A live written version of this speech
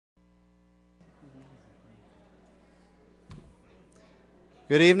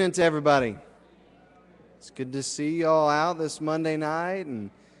Good evening to everybody. It's good to see you all out this Monday night, and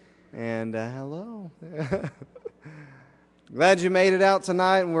hello. Glad you made it out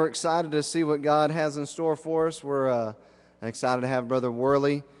tonight, and we're excited to see what God has in store for us. We're excited to have Brother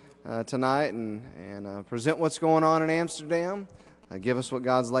Worley tonight and present what's going on in Amsterdam, give us what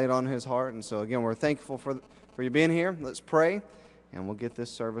God's laid on his heart. And so again, we're thankful for you being here. Let's pray, and we'll get this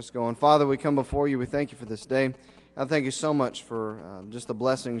service going. Father, we come before you. We thank you for this day. I thank you so much for just the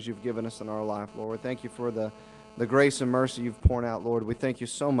blessings you've given us in our life, Lord. Thank you for the grace and mercy you've poured out, Lord. We thank you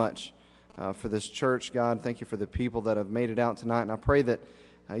so much for this church, God. Thank you for the people that have made it out tonight. And I pray that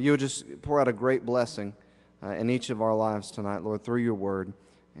you would just pour out a great blessing in each of our lives tonight, Lord, through your word.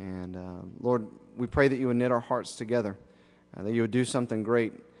 And, Lord, we pray that you would knit our hearts together, that you would do something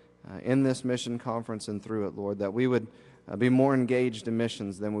great in this mission conference and through it, Lord, that we would be more engaged in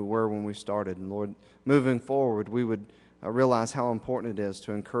missions than we were when we started. And Lord, moving forward, we would realize how important it is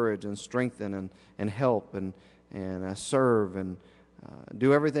to encourage and strengthen and help and serve and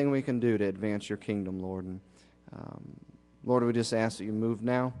do everything we can do to advance your kingdom, Lord. And Lord, we just ask that you move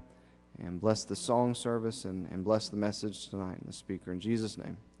now and bless the song service and bless the message tonight and the speaker. In Jesus'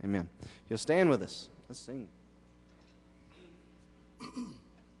 name, amen. You'll stand with us. Let's sing.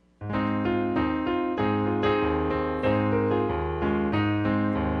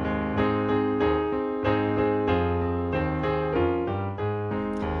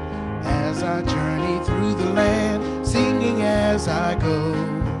 As I journey through the land, singing as I go,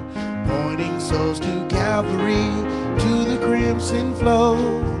 pointing souls to Calvary, to the crimson flow.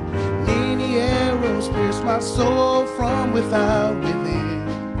 Many arrows pierce my soul from without within,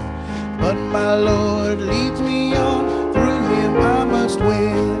 but my Lord leads me on, through him I must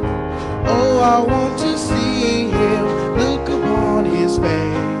win. Oh, I want to see him, look upon his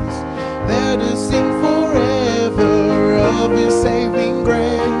face, there to sing forever of his saving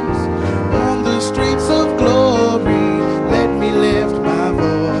grace. On the streets of glory, let me lift my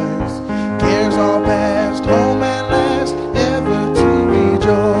voice. Cares all past, home at last, ever to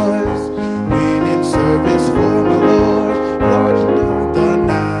rejoice. When in service for my Lord, Lord, you know the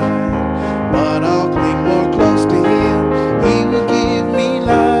night. But I'll cling more close to him, he will give me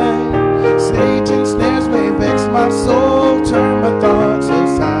light. Satan's snares may vex my soul, turn my thoughts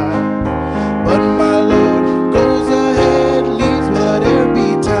aside. But my Lord goes ahead, leaves whatever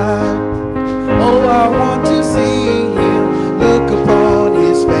betide. Oh, I want to see him, look upon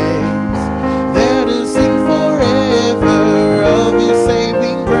his face, there to sing forever of his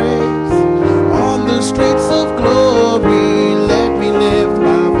saving grace. On the streets of glory, let me lift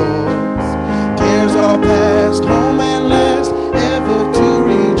my voice. Cares all past, home at last, ever to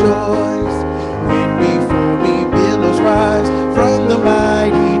rejoice. When before me billows rise from the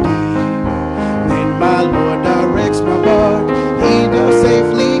mighty deep, when my Lord directs my bark, he does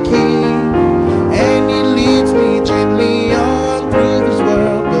safely keep. Leads me gently on through this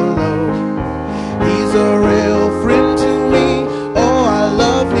world below. He's a real friend to me, oh, I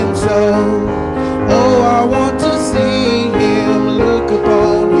love him so. Oh, I want to see him, look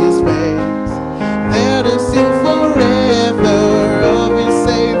upon his face, there to sing forever of his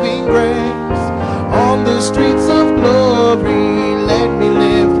saving grace. On the streets of glory, let me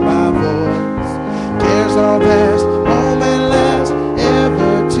lift my voice. Cares all past, home at last,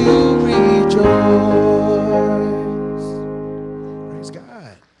 ever to rejoice.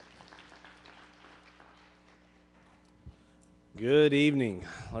 Good evening.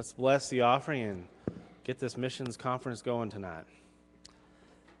 Let's bless the offering and get this missions conference going tonight.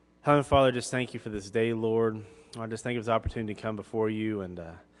 Heavenly Father, just thank you for this day, Lord. I just thank you for this opportunity to come before you and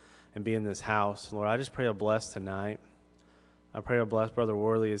be in this house. Lord, I just pray to bless tonight. I pray to bless Brother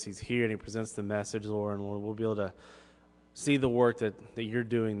Worley as he's here and he presents the message, Lord. And Lord, we'll be able to see the work that you're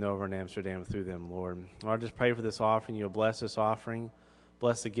doing over in Amsterdam through them, Lord. Lord, I just pray for this offering. You'll bless this offering.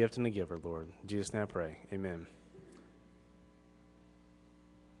 Bless the gift and the giver, Lord. In Jesus' name I pray. Amen.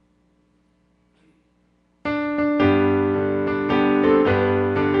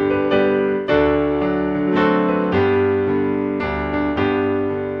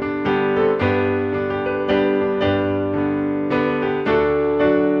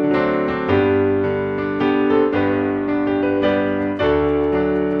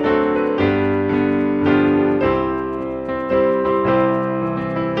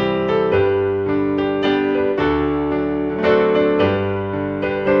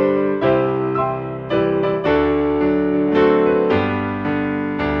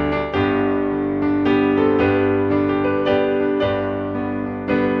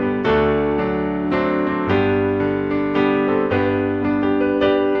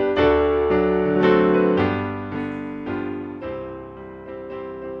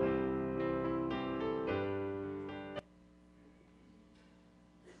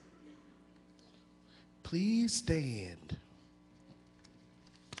 please stand?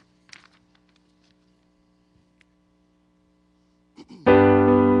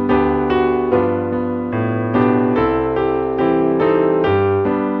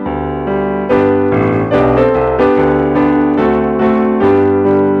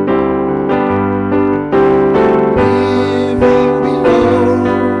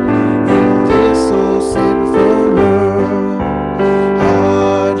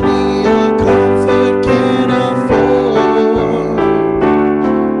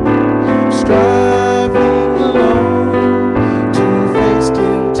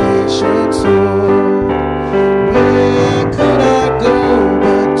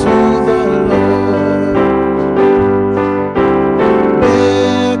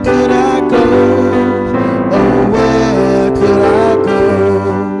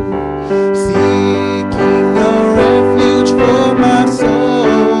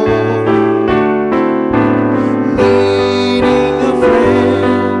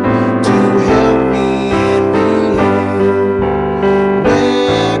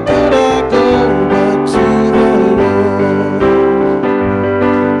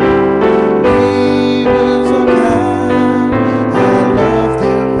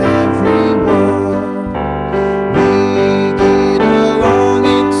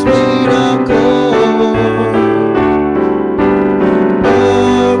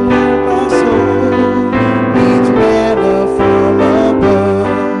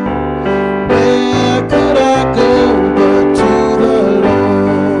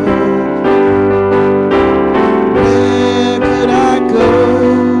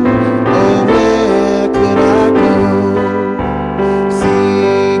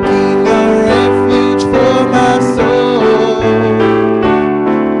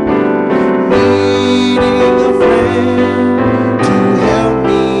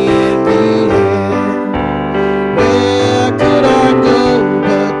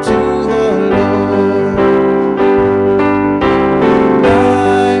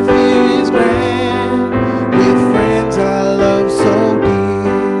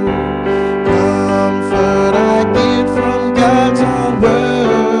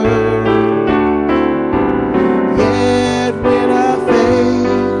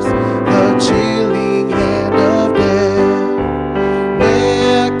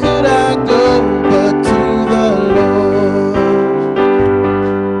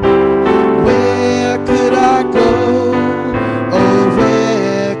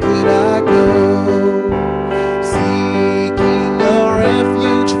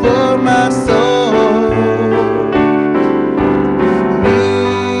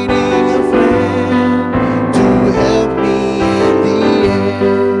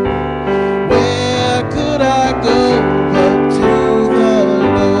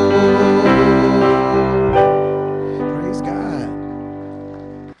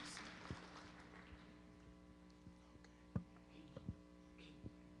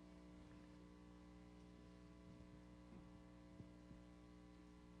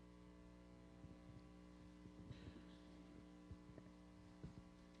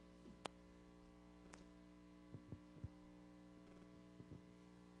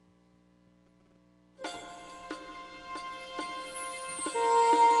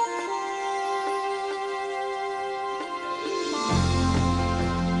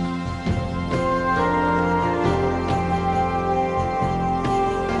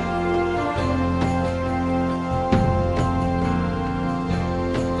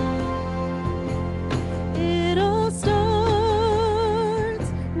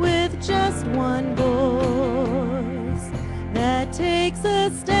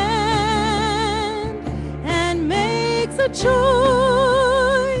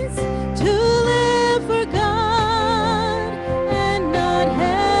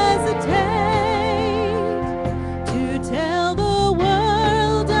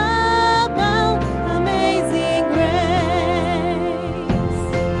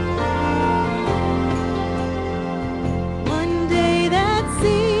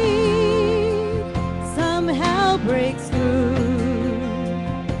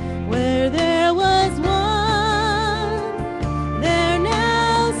 Where there was one, there never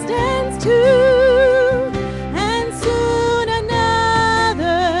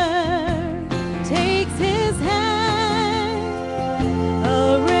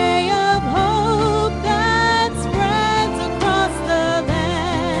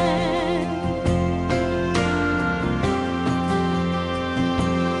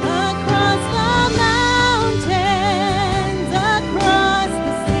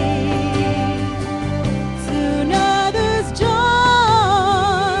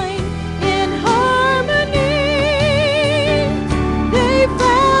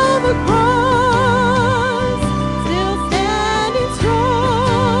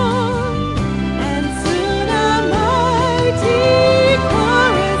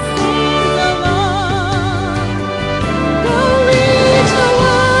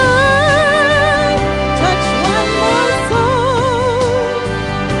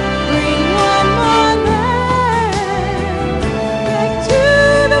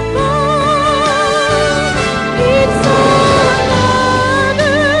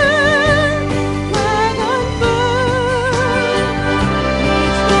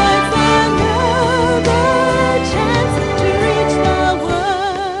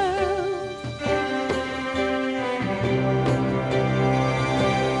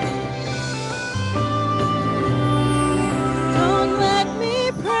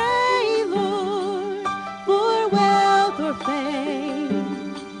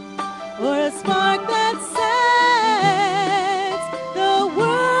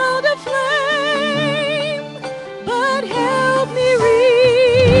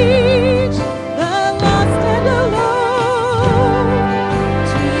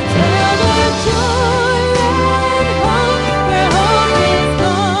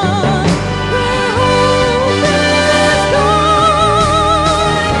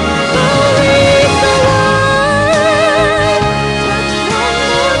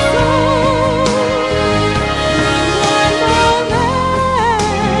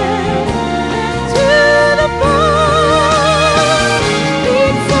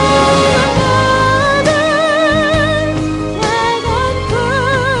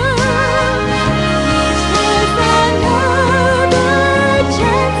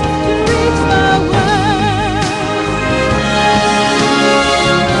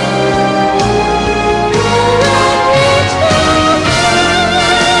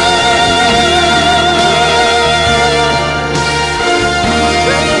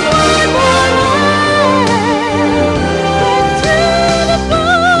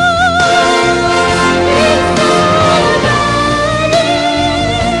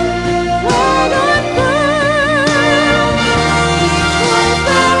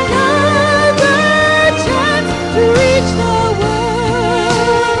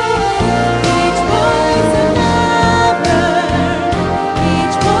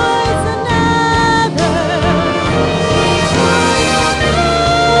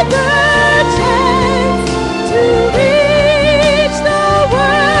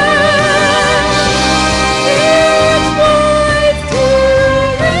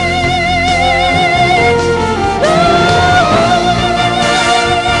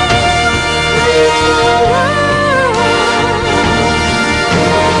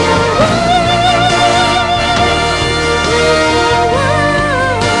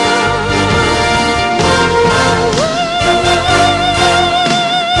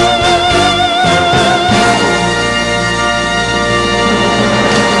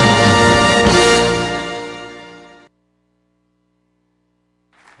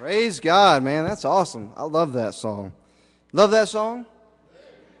God, man. That's awesome. I love that song. Love that song?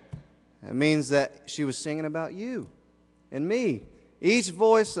 It means that she was singing about you and me. Each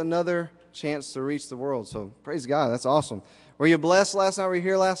voice, another chance to reach the world. So praise God. That's awesome. Were you blessed last night? Were you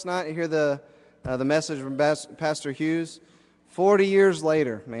here last night to hear the message from Pastor Hughes? 40 years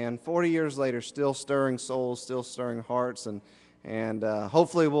later, man. 40 years later, still stirring souls, still stirring hearts, and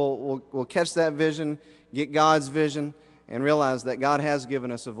hopefully we'll catch that vision, get God's vision, and realize that God has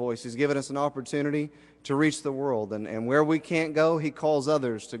given us a voice. He's given us an opportunity to reach the world. And where we can't go, He calls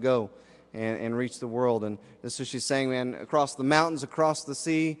others to go and reach the world. And this is what she's saying, man, across the mountains, across the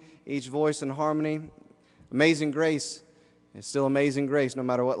sea, each voice in harmony. Amazing grace. It's still amazing grace no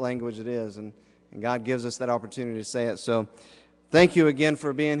matter what language it is. And God gives us that opportunity to say it. So thank you again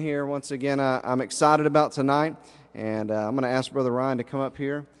for being here. Once again, I'm excited about tonight. And I'm going to ask Brother Ryan to come up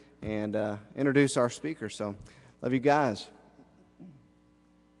here and introduce our speaker. So love you guys.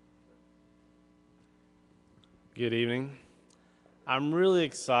 Good evening. I'm really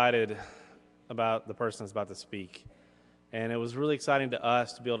excited about the person that's about to speak. And it was really exciting to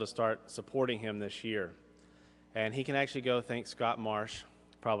us to be able to start supporting him this year. And he can actually go thank Scott Marsh,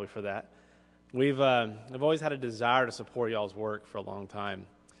 probably for that. I've always had a desire to support y'all's work for a long time.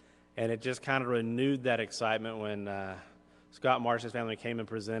 And it just kind of renewed that excitement when Scott Marsh's family came and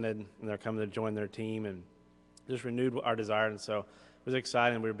presented, and they're coming to join their team, and just renewed our desire. And so it was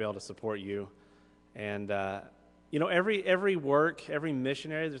exciting we were able to support you. And every work, every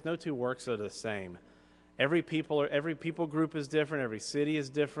missionary, there's no two works that are the same. Every people group is different. Every city is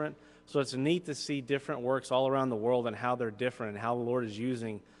different. So it's neat to see different works all around the world and how they're different and how the Lord is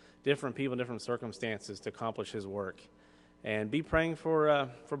using different people in different circumstances to accomplish His work. And be praying for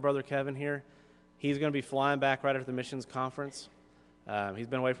Brother Kevin here. He's going to be flying back right after the missions conference. He's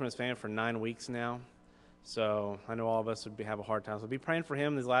been away from his family for 9 weeks now. So I know all of us would have a hard time. So be praying for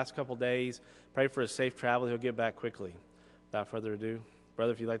him these last couple days. Pray for his safe travel. He'll get back quickly. Without further ado,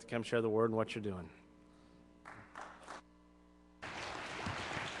 brother, if you'd like to come share the word and what you're doing.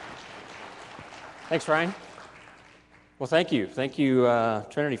 Thanks, Ryan. Well, thank you. Thank you,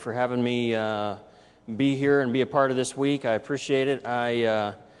 Trinity, for having me be here and be a part of this week. I appreciate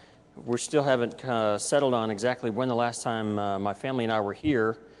it. We still haven't settled on exactly when the last time my family and I were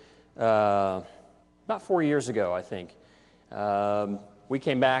here. About 4 years ago, I think. We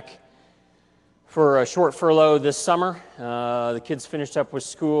came back for a short furlough this summer. The kids finished up with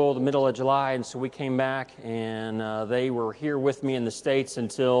school the middle of July, and so we came back, and they were here with me in the States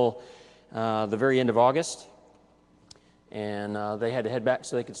until the very end of August. And they had to head back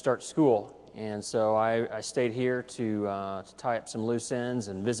so they could start school. And so I stayed here to tie up some loose ends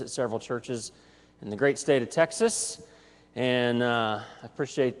and visit several churches in the great state of Texas. And I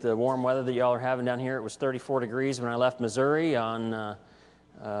appreciate the warm weather that y'all are having down here. It was 34 degrees when I left Missouri on,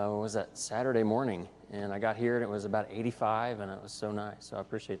 what was that, Saturday morning. And I got here and it was about 85, and it was so nice. So I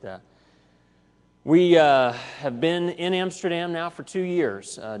appreciate that. We have been in Amsterdam now for 2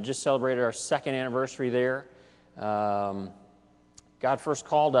 years. Just celebrated our second anniversary there. God first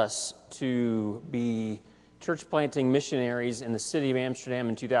called us to be church planting missionaries in the city of Amsterdam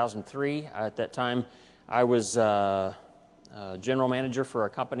in 2003. At that time, I was general manager for a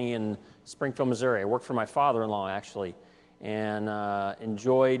company in Springfield, Missouri. I worked for my father-in-law, actually, and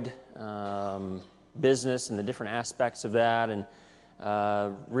enjoyed business and the different aspects of that. And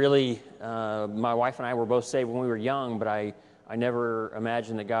really, my wife and I were both saved when we were young, but I never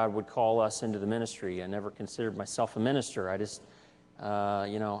imagined that God would call us into the ministry. I never considered myself a minister. I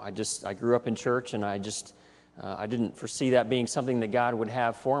grew up in church, and I didn't foresee that being something that God would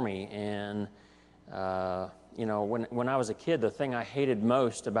have for me. And when I was a kid, the thing I hated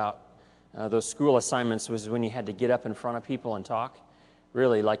most about those school assignments was when you had to get up in front of people and talk.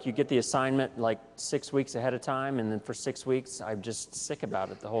 Really, like you get the assignment like 6 weeks ahead of time, and then for 6 weeks, I'm just sick about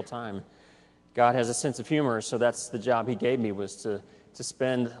it the whole time. God has a sense of humor, so that's the job He gave me, was to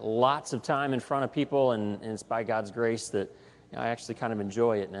spend lots of time in front of people, and it's by God's grace that I actually kind of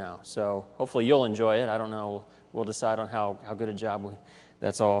enjoy it now. So hopefully you'll enjoy it. I don't know. We'll decide on how good a job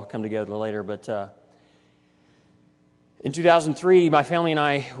that's all come together later. But in 2003, my family and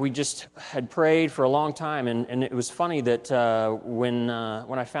I, we just had prayed for a long time, and it was funny that when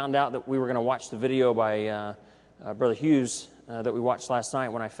I found out that we were going to watch the video by Brother Hughes that we watched last night,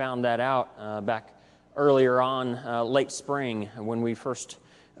 when I found that out back earlier on, late spring, when we first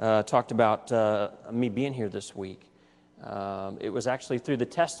talked about me being here this week, it was actually through the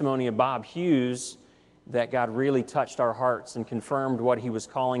testimony of Bob Hughes that God really touched our hearts and confirmed what He was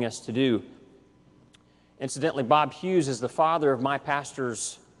calling us to do. Incidentally, Bob Hughes is the father of my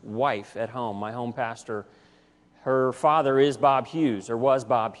pastor's wife at home. My home pastor Her father is Bob Hughes, or was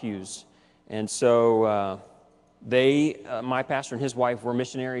Bob Hughes. And so my pastor and his wife were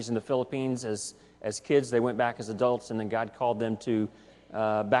missionaries in the Philippines as kids. They went back as adults, and then God called them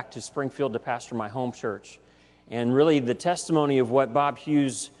back to Springfield to pastor my home church. And really the testimony of what Bob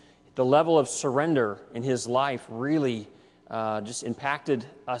Hughes, the level of surrender in his life really just impacted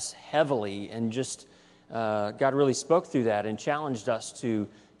us heavily, and just God really spoke through that and challenged us to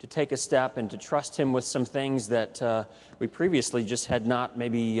take a step and to trust Him with some things that we previously just had not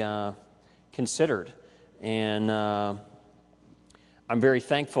maybe considered. And I'm very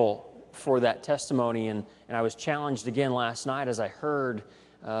thankful for that testimony, and I was challenged again last night as I heard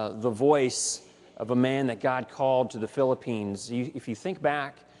the voice of a man that God called to the Philippines. If you think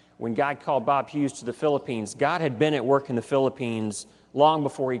back, when God called Bob Hughes to the Philippines, God had been at work in the Philippines long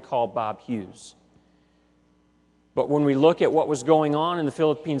before He called Bob Hughes. But when we look at what was going on in the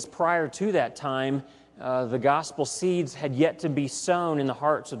Philippines prior to that time, the gospel seeds had yet to be sown in the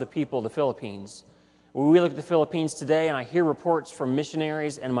hearts of the people of the Philippines. When we look at the Philippines today, and I hear reports from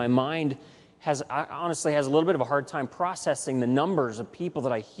missionaries, and my mind honestly has a little bit of a hard time processing the numbers of people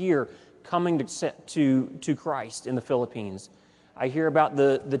that I hear coming to Christ in the Philippines. I hear about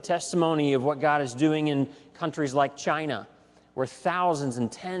the testimony of what God is doing in countries like China, where thousands and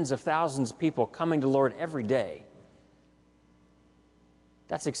tens of thousands of people coming to the Lord every day.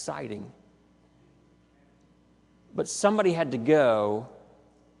 That's exciting. But somebody had to go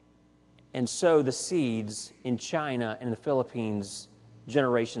and sow the seeds in China and the Philippines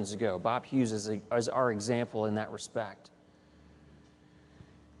generations ago. Bob Hughes is our example in that respect.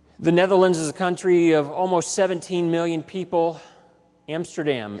 The Netherlands is a country of almost 17 million people.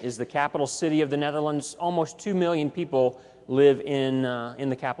 Amsterdam is the capital city of the Netherlands. Almost 2 million people live in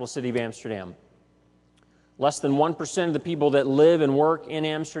the capital city of Amsterdam. Less than 1% of the people that live and work in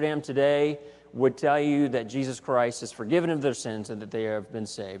Amsterdam today would tell you that Jesus Christ has forgiven them their sins and that they have been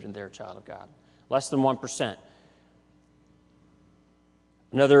saved and they're a child of God. Less than 1%.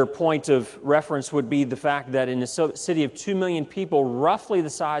 Another point of reference would be the fact that in a city of 2 million people, roughly the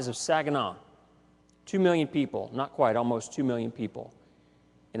size of Saginaw, 2 million people, not quite, almost 2 million people,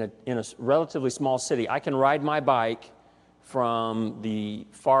 in a relatively small city. I can ride my bike from the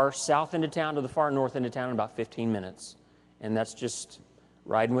far south end of town to the far north end of town in about 15 minutes. And that's just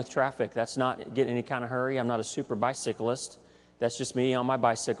riding with traffic. That's not getting any kind of hurry. I'm not a super bicyclist. That's just me on my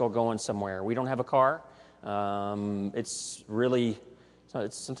bicycle going somewhere. We don't have a car. It's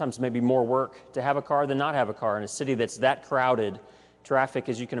sometimes maybe more work to have a car than not have a car. In a city that's that crowded, traffic,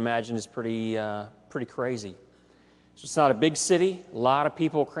 as you can imagine, is pretty crazy. So it's not a big city. A lot of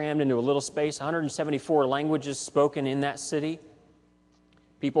people crammed into a little space. 174 languages spoken in that city.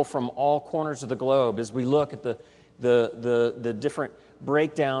 People from all corners of the globe. As we look at the different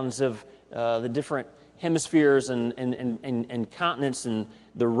breakdowns of the different hemispheres and continents, and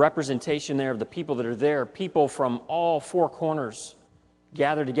the representation there of the people that are there, people from all four corners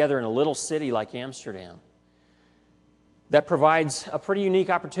gathered together in a little city like Amsterdam. That provides a pretty unique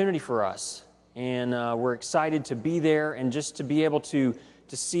opportunity for us. And we're excited to be there and just to be able to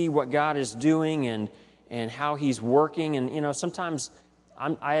see what God is doing and how He's working. And, sometimes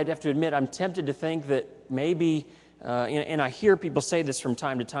I'd have to admit I'm tempted to think that maybe, and I hear people say this from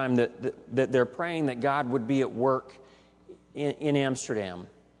time to time, that they're praying that God would be at work in Amsterdam.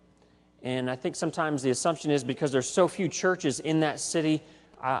 And I think sometimes the assumption is because there's so few churches in that city,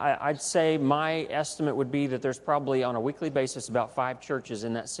 I'd say my estimate would be that there's probably on a weekly basis about 5 churches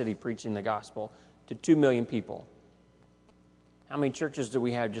in that city preaching the gospel to 2 million people. How many churches do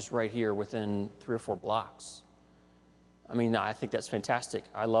we have just right here within 3 or 4 blocks? I mean, I think that's fantastic.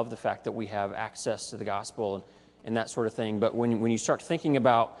 I love the fact that we have access to the gospel and that sort of thing. But when you start thinking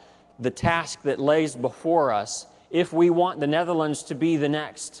about the task that lays before us, if we want the Netherlands to be the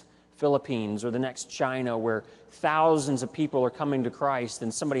next Philippines or the next China where thousands of people are coming to Christ,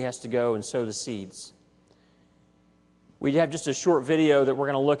 then somebody has to go and sow the seeds. We have just a short video that we're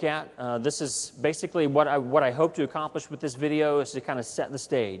going to look at. This is basically what I hope to accomplish with this video is to kind of set the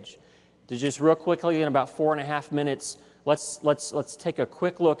stage. To just real quickly, in about 4.5 minutes, let's take a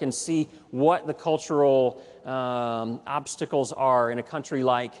quick look and see what the cultural obstacles are in a country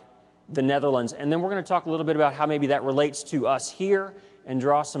like the Netherlands. And then we're going to talk a little bit about how maybe that relates to us here and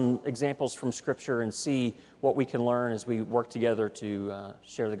draw some examples from Scripture and see what we can learn as we work together to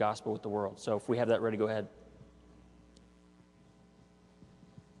share the gospel with the world. So if we have that ready, go ahead.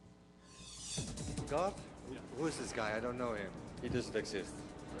 God? Who is this guy? I don't know him. He doesn't exist.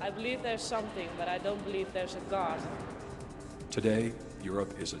 I believe there's something, but I don't believe there's a God. Today,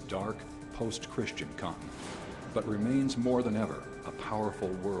 Europe is a dark, post-Christian continent, but remains more than ever a powerful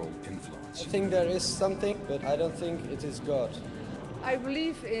world influence. I think there is something, but I don't think it is God. I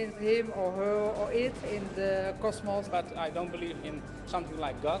believe in him or her or it in the cosmos. But I don't believe in something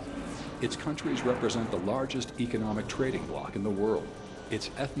like God. Its countries represent the largest economic trading bloc in the world. Its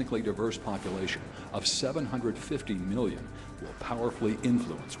ethnically diverse population of 750 million will powerfully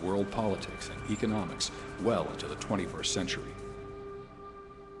influence world politics and economics well into the 21st century.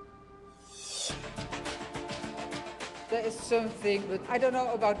 There is something, but I don't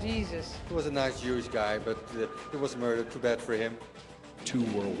know about Jesus. He was a nice Jewish guy, but he was murdered. Too bad for him. 2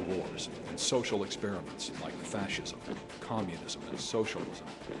 world wars and social experiments like fascism, communism, and socialism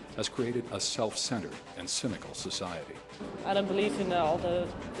has created a self-centered and cynical society. I don't believe in all the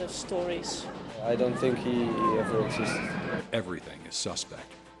stories. I don't think he ever existed. Everything is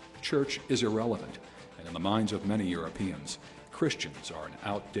suspect. Church is irrelevant, and in the minds of many Europeans, Christians are an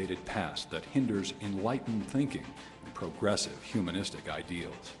outdated past that hinders enlightened thinking and progressive humanistic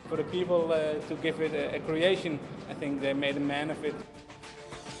ideals. For the people to give it a creation, I think they made a man of it.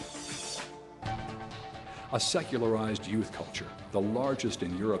 A secularized youth culture, the largest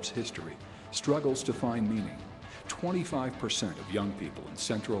in Europe's history, struggles to find meaning. 25% of young people in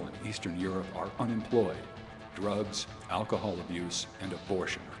Central and Eastern Europe are unemployed. Drugs, alcohol abuse, and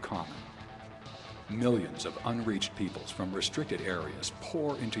abortion are common. Millions of unreached peoples from restricted areas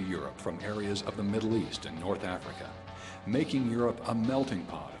pour into Europe from areas of the Middle East and North Africa, making Europe a melting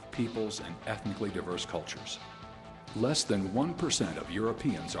pot of peoples and ethnically diverse cultures. Less than 1% of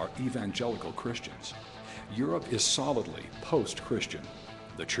Europeans are evangelical Christians. Europe is solidly post-Christian.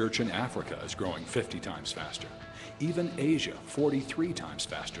 The church in Africa is growing 50 times faster. Even Asia, 43 times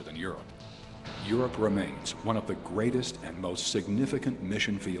faster than Europe. Europe remains one of the greatest and most significant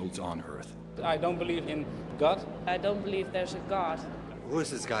mission fields on earth. I don't believe in God. I don't believe there's a God. Who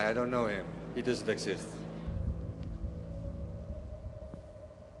is this guy? I don't know him. He doesn't exist.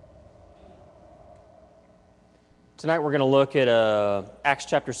 Tonight we're going to look at Acts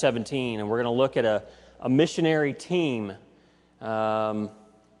chapter 17, and we're going to look at a missionary team. Brother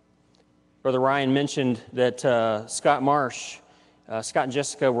Ryan mentioned that Scott Marsh, Scott and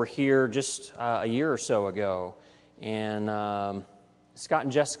Jessica were here just a year or so ago, and Scott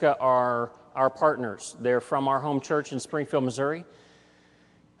and Jessica are our partners. They're from our home church in Springfield, Missouri.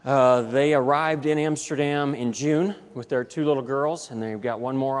 They arrived in Amsterdam in June with their 2 little girls, and they've got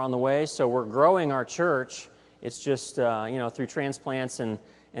 1 more on the way, so we're growing our church. It's just, through transplants and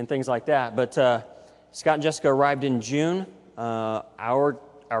things like that. But Scott and Jessica arrived in June.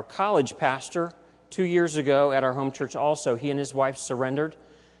 Our college pastor, 2 years ago at our home church also, he and his wife surrendered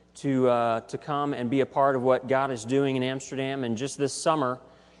to come and be a part of what God is doing in Amsterdam. And just this summer,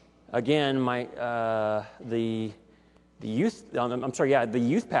 again, the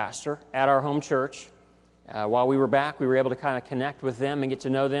youth pastor at our home church, while we were back, we were able to kind of connect with them and get to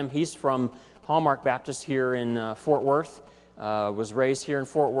know them. He's from Hallmark Baptist here in Fort Worth, was raised here in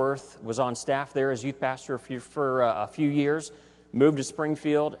Fort Worth, was on staff there as youth pastor for a few years, moved to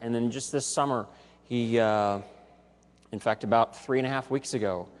Springfield, and then just this summer, he, in fact, about 3.5 weeks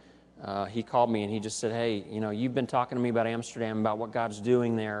ago, he called me and he just said, hey, you've been talking to me about Amsterdam, about what God's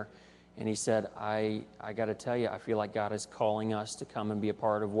doing there, and he said, I got to tell you, I feel like God is calling us to come and be a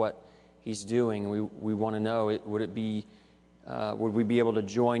part of what He's doing. We want to know, would we be able to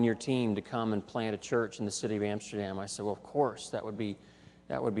join your team to come and plant a church in the city of Amsterdam? I said, well, of course, that would be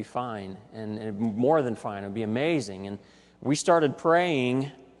fine, and more than fine. It would be amazing. And we started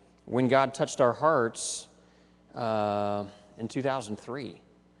praying when God touched our hearts in 2003.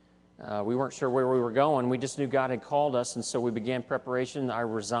 We weren't sure where we were going. We just knew God had called us, and so we began preparation. I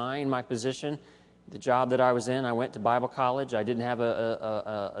resigned my position, the job that I was in. I went to Bible college. I didn't have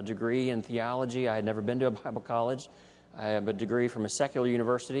a degree in theology. I had never been to a Bible college. I have a degree from a secular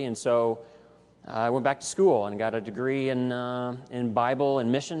university, and so I went back to school and got a degree in Bible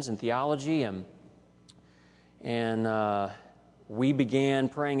and missions and theology, and we began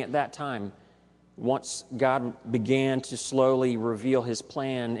praying at that time. Once God began to slowly reveal His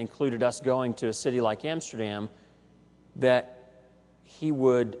plan, included us going to a city like Amsterdam, that He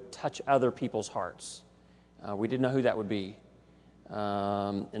would touch other people's hearts. We didn't know who that would be.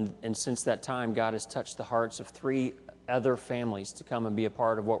 And since that time, God has touched the hearts of 3 other families to come and be a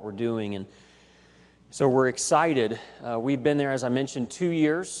part of what we're doing. And so we're excited. We've been there, as I mentioned, 2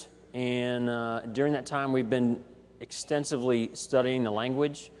 years. And during that time, we've been extensively studying the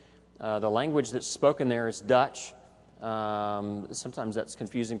language. The language that's spoken there is Dutch. Sometimes that's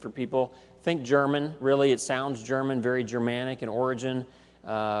confusing for people. Think German. Really, it sounds German, very Germanic in origin.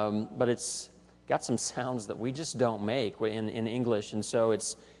 But it's got some sounds that we just don't make in English. And so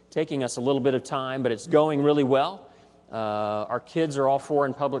it's taking us a little bit of time, but it's going really well. Our kids are all 4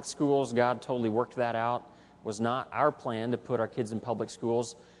 in public schools. God totally worked that out. It was not our plan to put our kids in public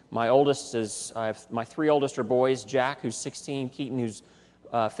schools. My oldest is, my 3 oldest are boys, Jack, who's 16, Keaton, who's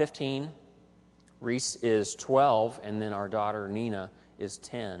 15, Reese is 12, and then our daughter, Nina, is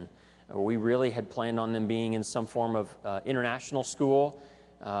 10. We really had planned on them being in some form of international school.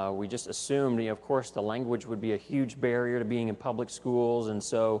 We just assumed, of course, the language would be a huge barrier to being in public schools, and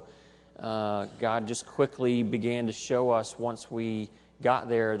so God just quickly began to show us once we got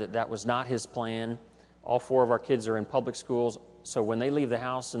there that that was not His plan. All 4 of our kids are in public schools, so when they leave the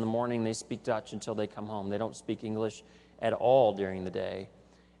house in the morning, they speak Dutch until they come home. They don't speak English at all during the day,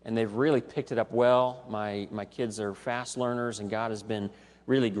 and they've really picked it up well. My kids are fast learners, and God has been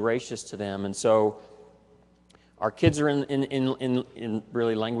really gracious to them, and so our kids are in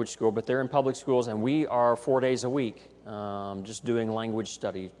really language school, but they're in public schools, and we are 4 days a week just doing language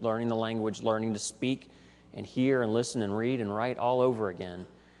study, learning the language, learning to speak and hear and listen and read and write all over again.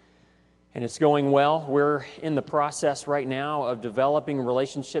 And it's going well. We're in the process right now of developing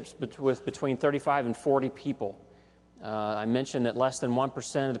relationships with between 35 and 40 people. I mentioned that less than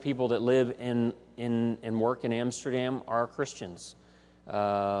 1% of the people that live and work in Amsterdam are Christians.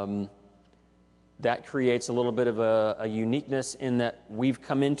 That creates a little bit of a uniqueness in that we've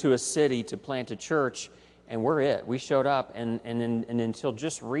come into a city to plant a church, and we're it. We showed up and until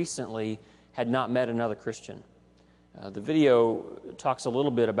just recently had not met another Christian. The video talks a little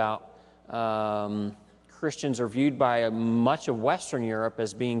bit about Christians are viewed by much of Western Europe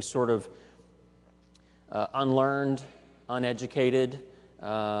as being sort of unlearned, uneducated,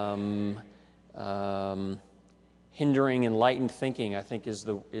 hindering enlightened thinking, I think is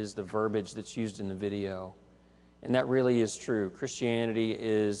the verbiage that's used in the video. And that really is true. Christianity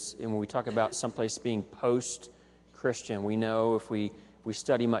is, and when we talk about someplace being post-Christian, we know if we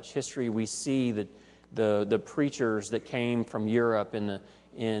study much history, we see that the preachers that came from Europe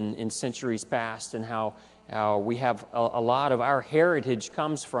in centuries past, and how we have a lot of our heritage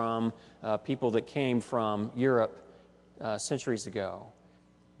comes from people that came from Europe centuries ago.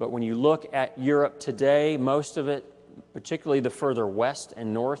 But when you look at Europe today, most of it, particularly the further west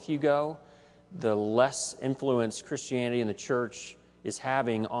and north you go, the less influence Christianity and the church is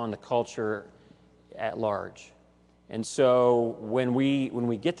having on the culture at large. And so when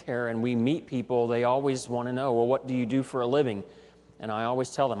we get there and we meet people, they always want to know, well, what do you do for a living? And I always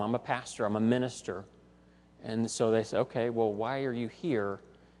tell them, I'm a pastor, I'm a minister. And so they say, okay, well, why are you here?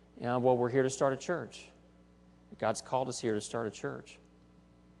 Well, we're here to start a church. God's called us here to start a church.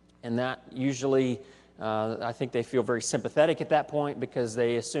 And that usually, I think they feel very sympathetic at that point because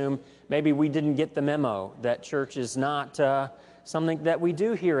they assume maybe we didn't get the memo that church is not something that we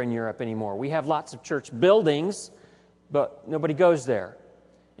do here in Europe anymore. We have lots of church buildings, but nobody goes there.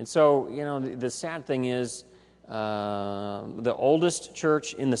 And so, the sad thing is the oldest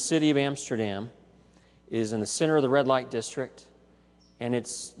church in the city of Amsterdam is in the center of the red light district, and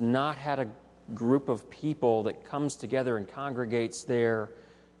it's not had a group of people that comes together and congregates there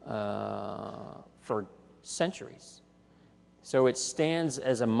for centuries. So it stands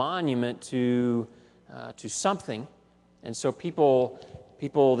as a monument to something, and so people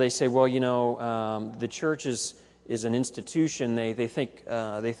they say, well, the church is an institution. They think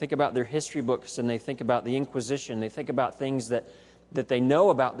about their history books, and they think about the Inquisition. They think about things that they know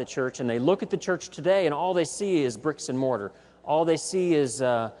about the church, and they look at the church today, and all they see is bricks and mortar. All they see is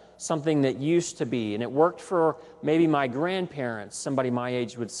something that used to be, and it worked for maybe my grandparents, somebody my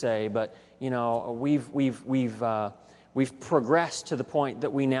age would say, but we've progressed to the point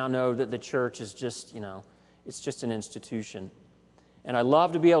that we now know that the church is just, it's just an institution. And I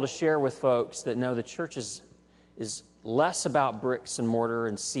love to be able to share with folks that no, the church is less about bricks and mortar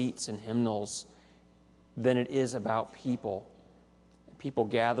and seats and hymnals than it is about people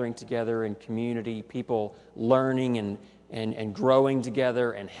gathering together in community, people learning and growing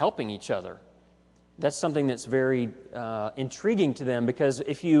together and helping each other. That's something that's very intriguing to them, because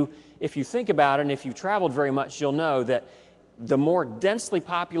if you think about it, and if you've traveled very much, you'll know that the more densely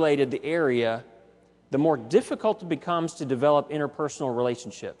populated the area, the more difficult it becomes to develop interpersonal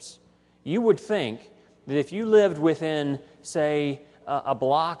relationships. You would think that if you lived within, say, a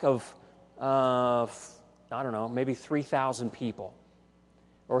block of, maybe 3,000 people,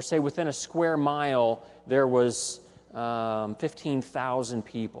 or say within a square mile there was 15,000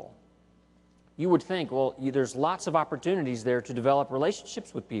 people, you would think, well, there's lots of opportunities there to develop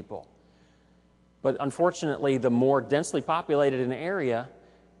relationships with people. But unfortunately, the more densely populated an area,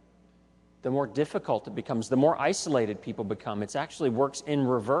 the more difficult it becomes, the more isolated people become. It actually works in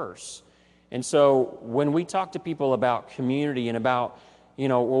reverse. And so when we talk to people about community and about,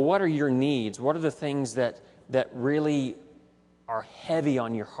 well, what are your needs? What are the things that that really are heavy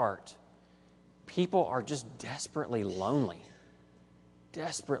on your heart. People are just desperately lonely.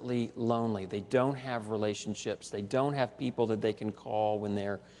 Desperately lonely. They don't have relationships. They don't have people that they can call when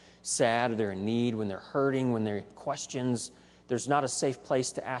they're sad or they're in need, when they're hurting, when they're questions. There's not a safe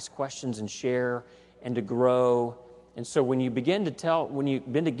place to ask questions and share and to grow. And so when you begin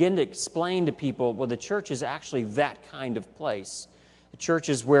to explain to people, well, the church is actually that kind of place. The church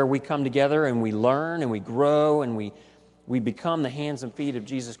is where we come together and we learn and we grow and we become the hands and feet of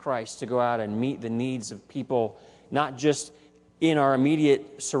Jesus Christ to go out and meet the needs of people, not just in our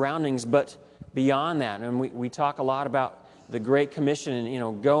immediate surroundings, but beyond that. And we talk a lot about the Great Commission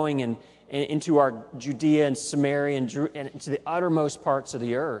and, going and into our Judea and Samaria and to the uttermost parts of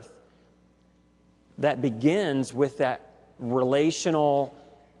the earth. That begins with that relational,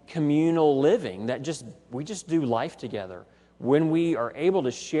 communal living that we just do life together. When we are able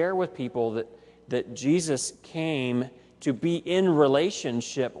to share with people that Jesus came to be in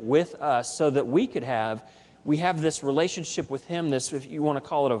relationship with us so that we have this relationship with Him, this, if you want to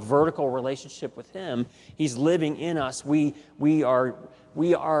call it a vertical relationship with Him. He's living in us. We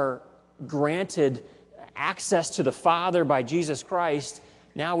are granted access to the Father by Jesus Christ.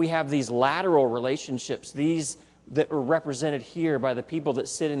 Now we have these lateral relationships, these that are represented here by the people that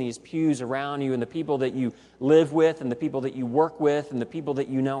sit in these pews around you and the people that you live with and the people that you work with and the people that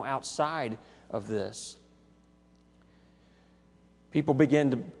you know outside of this. People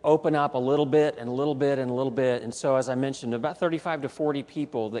begin to open up a little bit and a little bit and a little bit. And so, as I mentioned, about 35 to 40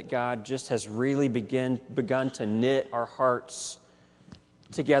 people that God just has really begun to knit our hearts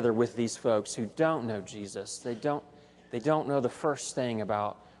together with these folks who don't know Jesus. They don't know the first thing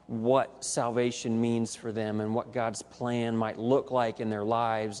about what salvation means for them and what God's plan might look like in their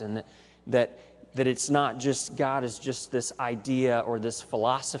lives, and that it's not just God is just this idea or this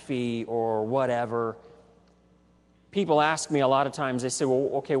philosophy or whatever. People ask me a lot of times, they say, well,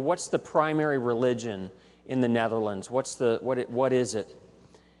 okay, what's the primary religion in the Netherlands? What is it?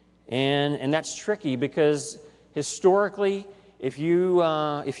 And that's tricky because historically, if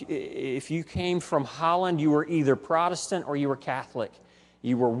you came from Holland, you were either Protestant or you were Catholic.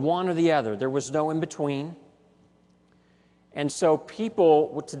 You were one or the other. There was no in between. And so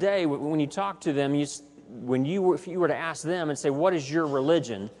people today, when you talk to them, if you were to ask them and say, what is your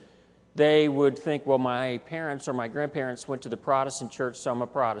religion? They would think, well, my parents or my grandparents went to the Protestant church, so I'm a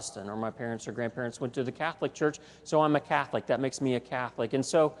Protestant. Or my parents or grandparents went to the Catholic church, so I'm a Catholic. That makes me a Catholic. And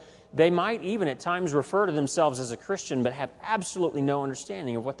so they might even at times refer to themselves as a Christian, but have absolutely no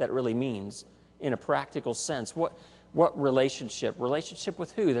understanding of what that really means in a practical sense. What relationship? Relationship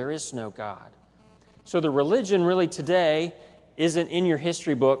with who? There is no God. So the religion really today isn't in your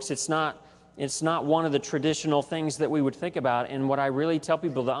history books. It's not one of the traditional things that we would think about. And what I really tell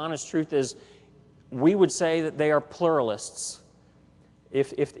people, the honest truth is, we would say that they are pluralists.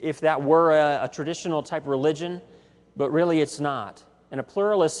 If that were a traditional type religion, but really it's not. And a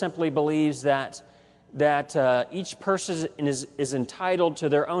pluralist simply believes that each person is entitled to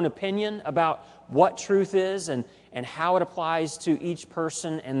their own opinion about what truth is and how it applies to each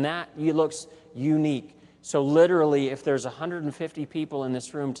person, and that looks unique. So literally, if there's 150 people in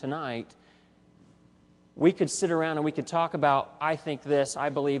this room tonight, we could sit around and we could talk about, I think this, I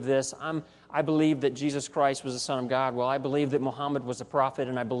believe this, I believe that Jesus Christ was the Son of God. Well, I believe that Muhammad was a prophet,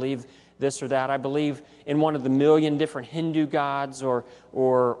 and I believe this or that. I believe in one of the million different Hindu gods, or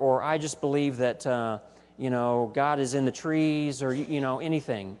I just believe that God is in the trees, or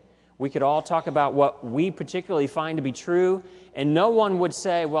anything. We could all talk about what we particularly find to be true, and no one would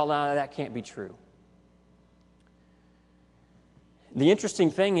say, well, no, that can't be true. The interesting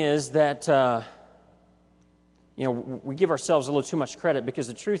thing is that we give ourselves a little too much credit, because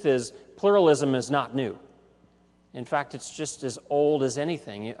the truth is pluralism is not new. In fact, it's just as old as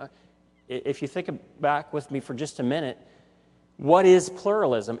anything. If you think back with me for just a minute, what is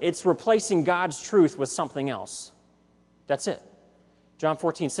pluralism? It's replacing God's truth with something else. That's it. John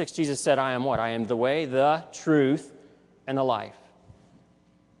 14:6, Jesus said, I am what? I am the way, the truth, and the life.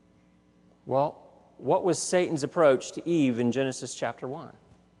 Well, what was Satan's approach to Eve in Genesis chapter 1?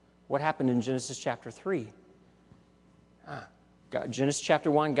 What happened in Genesis chapter 3? Genesis chapter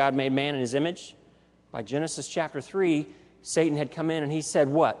 1, God made man in His image. By Genesis chapter 3, Satan had come in and he said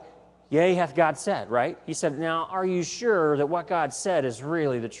what? Yea, hath God said, right? He said, now, are you sure that what God said is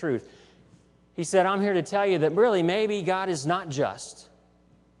really the truth? He said, I'm here to tell you that really maybe God is not just.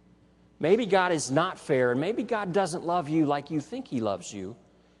 Maybe God is not fair, and maybe God doesn't love you like you think He loves you.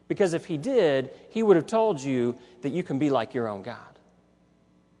 Because if He did, He would have told you that you can be like your own God.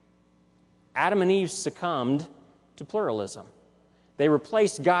 Adam and Eve succumbed to pluralism. They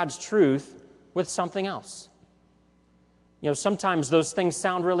replaced God's truth with something else. You know, sometimes those things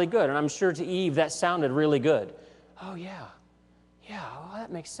sound really good, and I'm sure to Eve that sounded really good. Oh, yeah, well,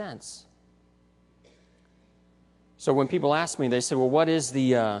 that makes sense. So when people ask me, they say, well,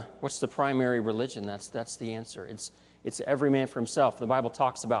 what's the primary religion? That's the answer. It's every man for himself. The Bible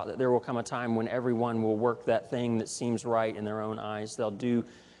talks about that there will come a time when everyone will work that thing that seems right in their own eyes.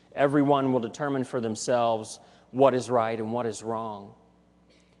 Everyone will determine for themselves what is right and what is wrong.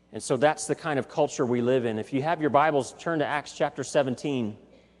 And so that's the kind of culture we live in. If you have your Bibles, turn to Acts chapter 17.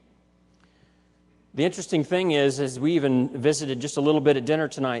 The interesting thing is, as we even visited just a little bit at dinner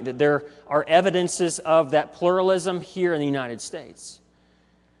tonight, that there are evidences of that pluralism here in the United States.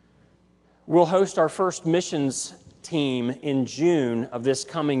 We'll host our first missions team in June of this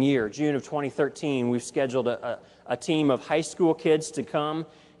coming year, June of 2013. We've scheduled a team of high school kids to come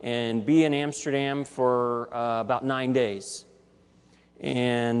and be in Amsterdam for about 9 days.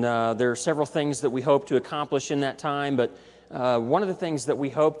 And there are several things that we hope to accomplish in that time, but one of the things that we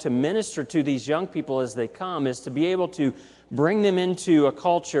hope to minister to these young people as they come is to be able to bring them into a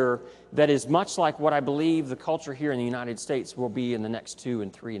culture that is much like what I believe the culture here in the United States will be in the next 2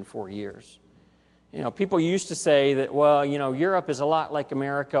 and 3 and 4 years. You know, people used to say that, well, you know, Europe is a lot like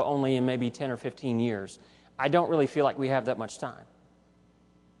America only in maybe 10 or 15 years. I don't really feel like we have that much time.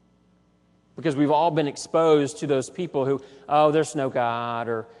 Because we've all been exposed to those people who, oh, there's no God,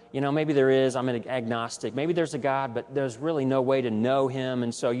 or, you know, maybe there is, I'm an agnostic. Maybe there's a God, but there's really no way to know Him,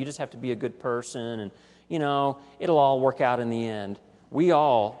 and so you just have to be a good person, and, you know, it'll all work out in the end. We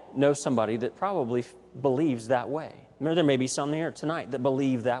all know somebody that probably believes that way. There may be some here tonight that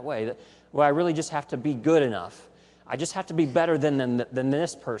believe that way, that, well, I really just have to be good enough. I just have to be better than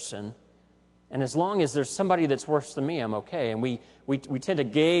this person. And as long as there's somebody that's worse than me, I'm okay. And we tend to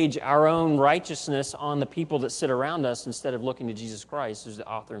gauge our own righteousness on the people that sit around us instead of looking to Jesus Christ, who's the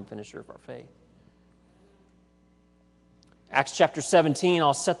author and finisher of our faith. Acts chapter 17,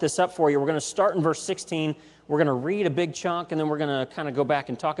 I'll set this up for you. We're going to start in verse 16. We're going to read a big chunk, and then we're going to kind of go back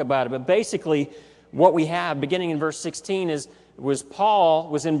and talk about it. But basically, what we have, beginning in verse 16, was Paul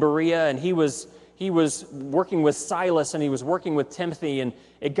was in Berea, and he was working with Silas, and he was working with Timothy, and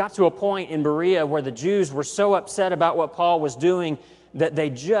it got to a point in Berea where the Jews were so upset about what Paul was doing that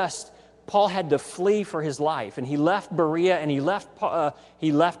Paul had to flee for his life, and he left Berea, and he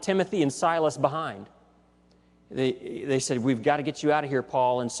left Timothy and Silas behind. They said, we've got to get you out of here,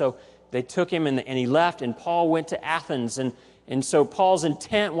 Paul, and so they took him, and he left, and Paul went to Athens, and so Paul's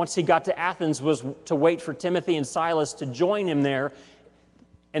intent, once he got to Athens, was to wait for Timothy and Silas to join him there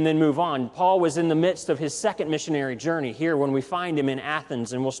and then move on. Paul was in the midst of his second missionary journey here when we find him in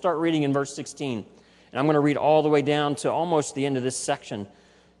Athens, and we'll start reading in verse 16. And I'm going to read all the way down to almost the end of this section,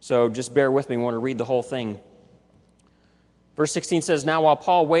 so just bear with me. I want to read the whole thing. Verse 16 says, now while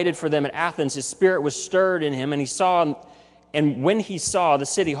Paul waited for them at Athens, his spirit was stirred in him, and when he saw the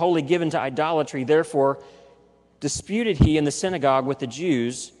city wholly given to idolatry, therefore disputed he in the synagogue with the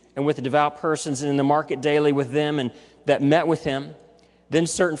Jews and with the devout persons, and in the market daily with them and that met with him. Then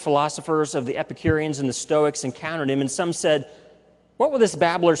certain philosophers of the Epicureans and the Stoics encountered him, and some said, what will this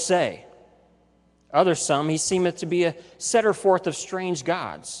babbler say? Others, he seemeth to be a setter forth of strange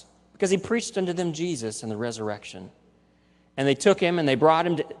gods, because he preached unto them Jesus and the resurrection. And they took him, and they brought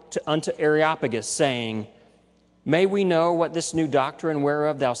him unto Areopagus, saying, may we know what this new doctrine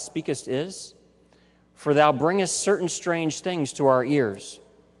whereof thou speakest is? For thou bringest certain strange things to our ears.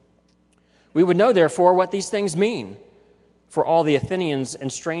 We would know, therefore, what these things mean. For all the Athenians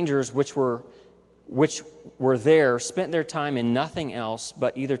and strangers which were there spent their time in nothing else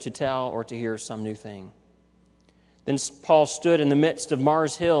but either to tell or to hear some new thing. Then Paul stood in the midst of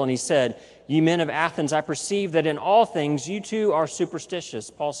Mars Hill, and he said, ye men of Athens, I perceive that in all things you too are superstitious.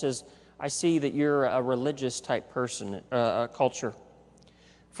 Paul says, I see that you're a religious type person, culture.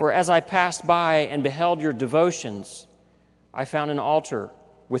 For as I passed by and beheld your devotions, I found an altar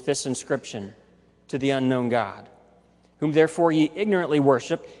with this inscription, to the unknown God, whom therefore ye ignorantly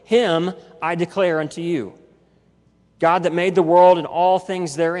worship, him I declare unto you. God that made the world and all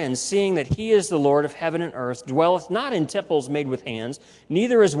things therein, seeing that he is the Lord of heaven and earth, dwelleth not in temples made with hands,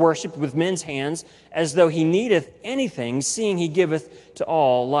 neither is worshipped with men's hands, as though he needeth anything, seeing he giveth to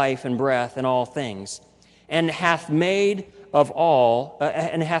all life and breath and all things, and hath made of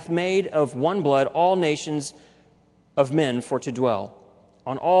one blood all nations of men for to dwell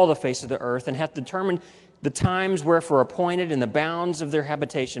on all the face of the earth, and hath determined the times wherefore appointed and the bounds of their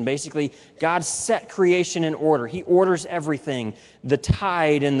habitation. Basically, God set creation in order. He orders everything, the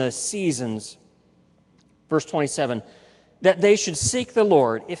tide and the seasons. Verse 27, that they should seek the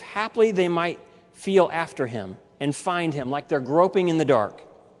Lord, if haply they might feel after him and find him, like they're groping in the dark.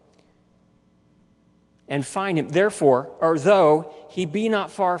 and find him. Therefore, or though he be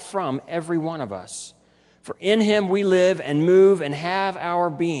not far from every one of us. For in him we live and move and have our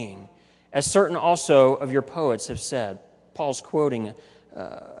being, as certain also of your poets have said. Paul's quoting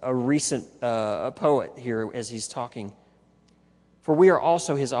a recent poet here as he's talking. For we are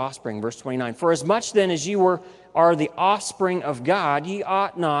also his offspring, verse 29. For as much then as you are the offspring of God, ye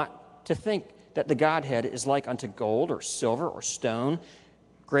ought not to think that the Godhead is like unto gold or silver or stone,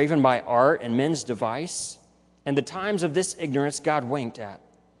 graven by art and men's device. And the times of this ignorance God winked at,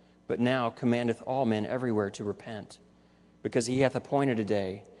 but now commandeth all men everywhere to repent, because he hath appointed a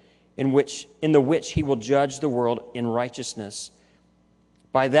day in the which he will judge the world in righteousness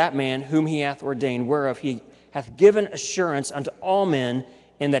by that man whom he hath ordained, whereof he hath given assurance unto all men,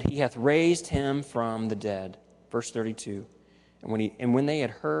 in that he hath raised him from the dead. Verse 32. And when they had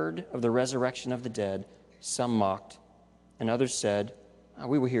heard of the resurrection of the dead, some mocked, and others said,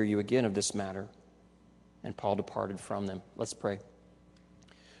 we will hear you again of this matter. And Paul departed from them. Let's pray.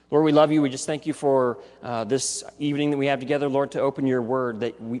 Lord, we love you. We just thank you for this evening that we have together, Lord, to open your word,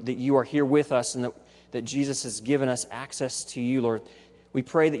 that you are here with us, and that Jesus has given us access to you, Lord. We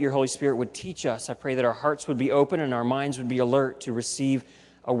pray that your Holy Spirit would teach us. I pray that our hearts would be open and our minds would be alert to receive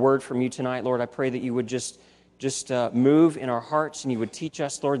a word from you tonight, Lord. I pray that you would just move in our hearts and you would teach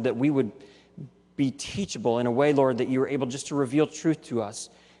us, Lord, that we would be teachable in a way, Lord, that you are able just to reveal truth to us,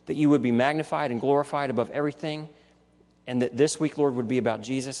 that you would be magnified and glorified above everything, and that this week, Lord, would be about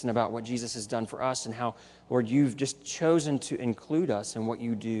Jesus and about what Jesus has done for us and how, Lord, you've just chosen to include us in what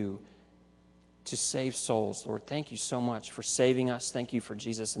you do to save souls. Lord, thank you so much for saving us. Thank you for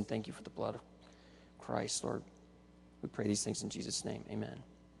Jesus, and thank you for the blood of Christ, Lord. We pray these things in Jesus' name. Amen.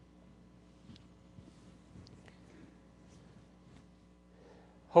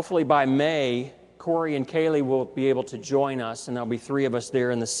 Hopefully by May, Corey and Kaylee will be able to join us, and there'll be 3 of us there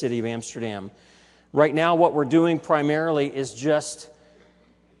in the city of Amsterdam. Right now, what we're doing primarily is just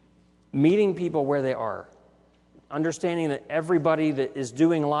meeting people where they are, understanding that everybody that is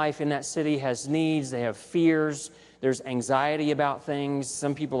doing life in that city has needs, they have fears, there's anxiety about things,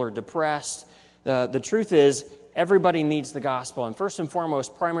 some people are depressed. The truth is, everybody needs the gospel, and first and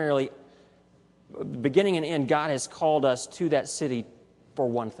foremost, primarily, beginning and end, God has called us to that city for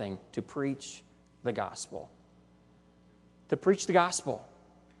one thing: to preach the gospel. To preach the gospel.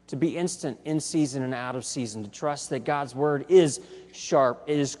 To be instant in season and out of season. To trust that God's word is sharp,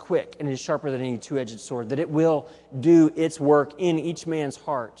 it is quick, and it is sharper than any two-edged sword. That it will do its work in each man's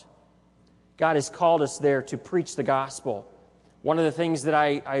heart. God has called us there to preach the gospel. One of the things that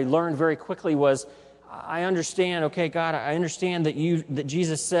I learned very quickly was, I understand, okay, God, I understand that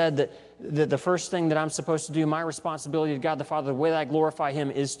Jesus said that the first thing that I'm supposed to do, my responsibility to God the Father, the way that I glorify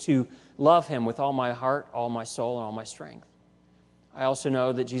him is to love him with all my heart, all my soul, and all my strength. I also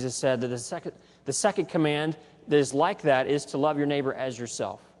know that Jesus said that the second command that is like that is to love your neighbor as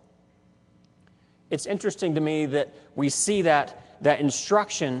yourself. It's interesting to me that we see that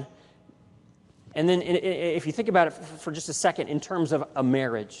instruction, and then if you think about it for just a second in terms of a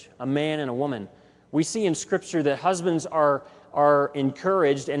marriage, a man and a woman, we see in Scripture that husbands are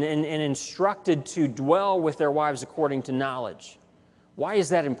encouraged and instructed to dwell with their wives according to knowledge. Why is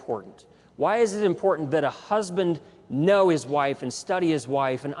that important? Why is it important that a husband know his wife and study his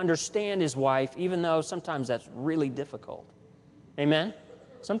wife and understand his wife, even though sometimes that's really difficult? Amen?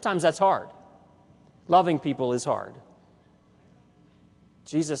 Sometimes that's hard. Loving people is hard.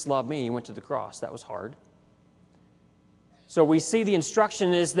 Jesus loved me. He went to the cross. That was hard. So we see the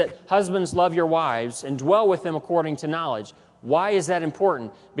instruction is that husbands love your wives and dwell with them according to knowledge. Why is that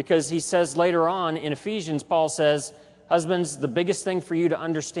important? Because he says later on in Ephesians, Paul says, husbands, the biggest thing for you to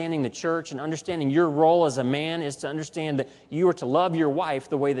understanding the church and understanding your role as a man is to understand that you are to love your wife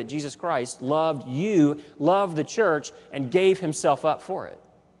the way that Jesus Christ loved you, loved the church, and gave himself up for it.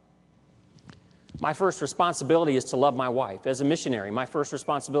 My first responsibility is to love my wife. As a missionary, my first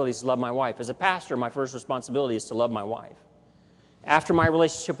responsibility is to love my wife. As a pastor, my first responsibility is to love my wife. After my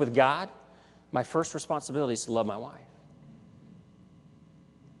relationship with God, my first responsibility is to love my wife.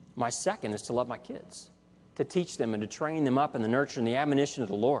 My second is to love my kids, to teach them and to train them up in the nurture and the admonition of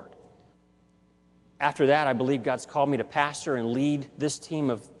the Lord. After that, I believe God's called me to pastor and lead this team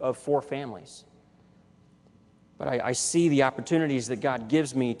of 4 families. But I see the opportunities that God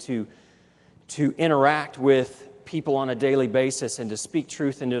gives me to interact with people on a daily basis and to speak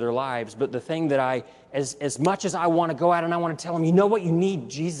truth into their lives. But the thing that as much as I want to go out and I want to tell them, you know what, you need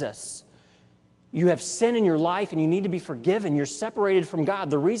Jesus. You have sin in your life and you need to be forgiven. You're separated from God.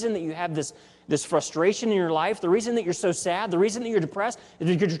 The reason that you have this frustration in your life, the reason that you're so sad, the reason that you're depressed, is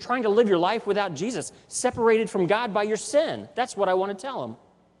because you're trying to live your life without Jesus, separated from God by your sin. That's what I want to tell them.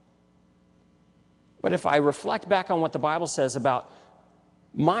 But if I reflect back on what the Bible says about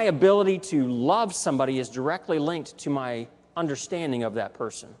my ability to love somebody is directly linked to my understanding of that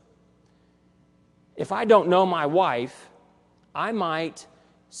person. If I don't know my wife, I might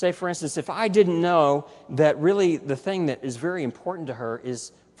say, for instance, if I didn't know that really the thing that is very important to her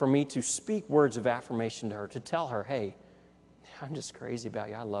is for me to speak words of affirmation to her, to tell her, hey, I'm just crazy about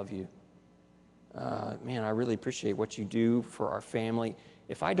you. I love you. Man, I really appreciate what you do for our family.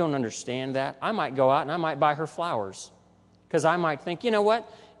 If I don't understand that, I might go out and I might buy her flowers. Because I might think, you know what?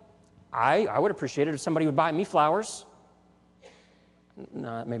 I would appreciate it if somebody would buy me flowers.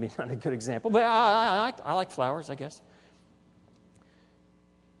 No, maybe not a good example, but I like flowers, I guess.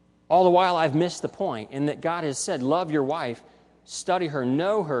 All the while, I've missed the point in that God has said, love your wife, study her,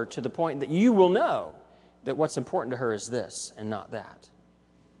 know her to the point that you will know that what's important to her is this and not that.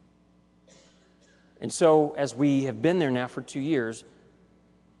 And so, as we have been there now for 2 years,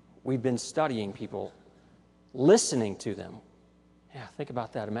 we've been studying people, listening to them. Yeah, think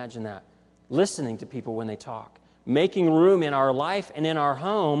about that. Imagine that. Listening to people when they talk. Making room in our life and in our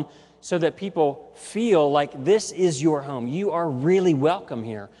home so that people feel like this is your home. You are really welcome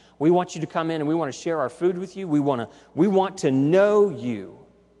here. We want you to come in and we want to share our food with you. We want to know you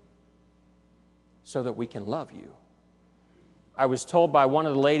so that we can love you. I was told by one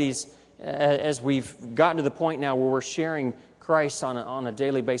of the ladies, as we've gotten to the point now where we're sharing Christ on a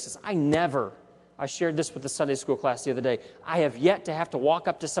daily basis, I shared this with the Sunday school class the other day, I have yet to have to walk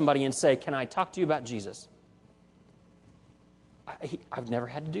up to somebody and say, can I talk to you about Jesus? I've never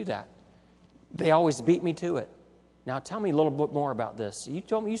had to do that. They always beat me to it. Now tell me a little bit more about this. You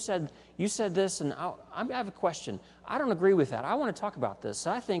told me you said this, and I have a question. I don't agree with that. I want to talk about this.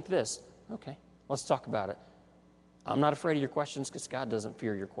 I think this. Okay, let's talk about it. I'm not afraid of your questions because God doesn't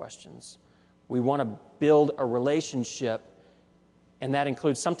fear your questions. We want to build a relationship, and that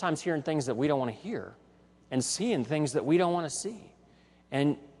includes sometimes hearing things that we don't want to hear and seeing things that we don't want to see.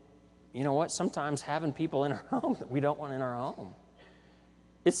 And you know what? Sometimes having people in our home that we don't want in our home.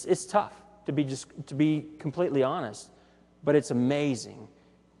 It's tough to be completely honest, but it's amazing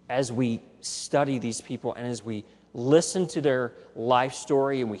as we study these people and as we listen to their life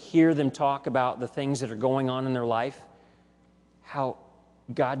story and we hear them talk about the things that are going on in their life, how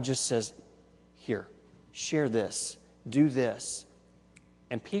God just says, here, share this, do this.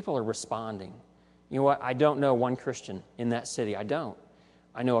 And people are responding. You know what? I don't know one Christian in that city. I don't.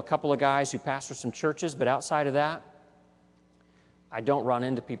 I know a couple of guys who pastor some churches, but outside of that, I don't run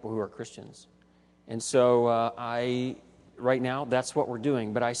into people who are Christians. And so right now, that's what we're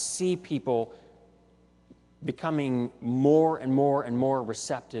doing. But I see people becoming more and more and more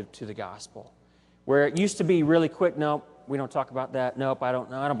receptive to the gospel. Where it used to be really quick, nope, we don't talk about that. Nope, I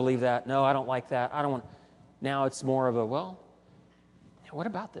don't believe that. No, I don't like that. I don't want. Now it's more of a, well, what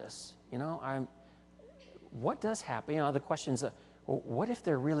about this? You know, what does happen? You know, the question's, well, what if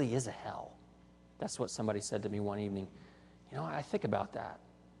there really is a hell? That's what somebody said to me one evening. You know, I think about that.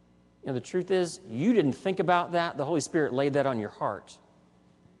 You know, the truth is, you didn't think about that. The Holy Spirit laid that on your heart.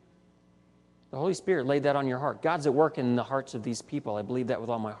 The Holy Spirit laid that on your heart. God's at work in the hearts of these people. I believe that with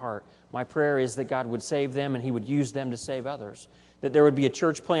all my heart. My prayer is that God would save them and He would use them to save others. That there would be a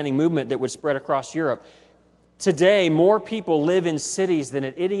church planting movement that would spread across Europe. Today, more people live in cities than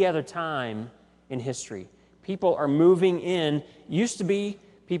at any other time in history. People are moving in. Used to be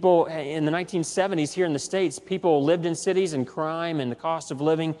people in the 1970s here in the States, people lived in cities and crime and the cost of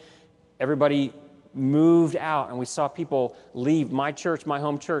living. Everybody moved out and we saw people leave. My church, my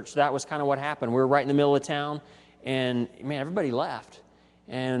home church, that was kind of what happened. We were right in the middle of town and, man, everybody left.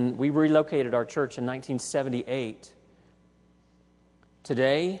 And we relocated our church in 1978.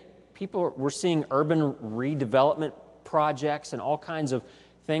 Today, we're seeing urban redevelopment projects and all kinds of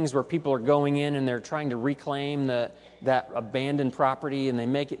things where people are going in and they're trying to reclaim that abandoned property and they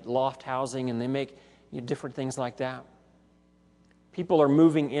make it loft housing and they make different things like that. People are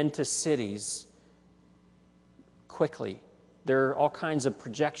moving into cities quickly. There are all kinds of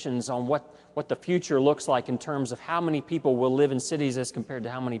projections on what the future looks like in terms of how many people will live in cities as compared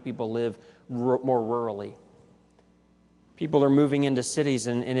to how many people live more rurally. People are moving into cities,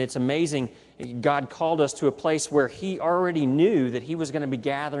 and it's amazing. God called us to a place where He already knew that He was going to be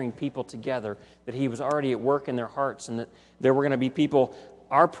gathering people together, that He was already at work in their hearts, and that there were going to be people.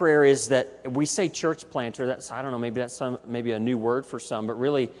 Our prayer is that we say church planter. That's, I don't know, maybe that's maybe a new word for some, but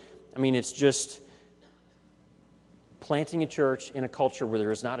really, I mean, it's just planting a church in a culture where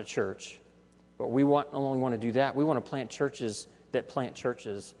there is not a church. But we not only want to do that, we want to plant churches that plant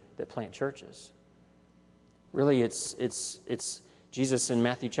churches that plant churches. Really, it's Jesus in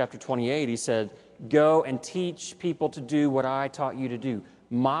Matthew chapter 28, He said, go and teach people to do what I taught you to do.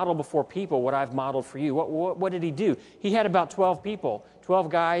 model before people what I've modeled for you. What did he do? He had about 12 people, 12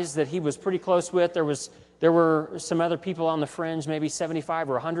 guys that he was pretty close with. There were some other people on the fringe, maybe 75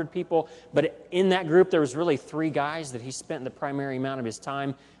 or 100 people. But in that group, there was really 3 guys that he spent the primary amount of his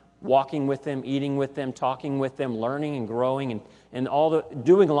time walking with them, eating with them, talking with them, learning and growing, and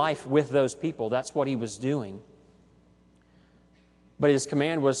doing life with those people. That's what he was doing. But his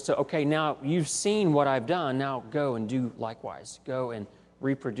command was to, okay, now you've seen what I've done, now go and do likewise. Go and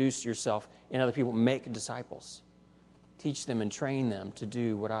reproduce yourself in other people. Make disciples. Teach them and train them to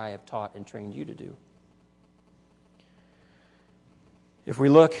do what I have taught and trained you to do. If we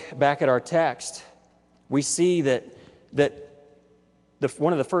look back at our text, we see that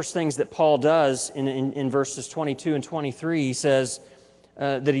one of the first things that Paul does in verses 22 and 23, he says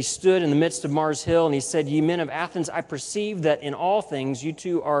that he stood in the midst of Mars Hill and he said, "Ye men of Athens, I perceive that in all things you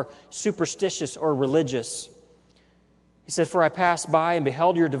too are superstitious or religious." He said, "For I passed by and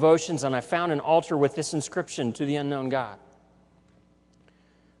beheld your devotions, and I found an altar with this inscription, to the unknown God."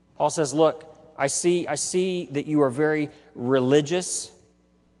 Paul says, look, I see that you are very religious.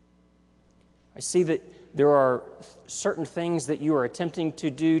 I see that there are certain things that you are attempting to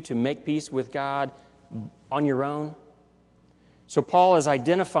do to make peace with God on your own. So Paul is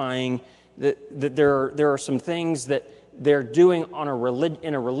identifying that there are some things that they're doing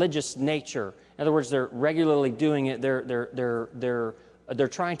in a religious nature. In other words, they're regularly doing it. They're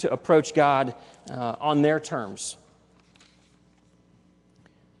trying to approach God on their terms.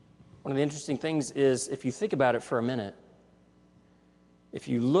 One of the interesting things is, if you think about it for a minute, if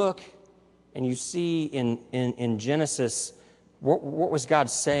you look and you see in Genesis, what was God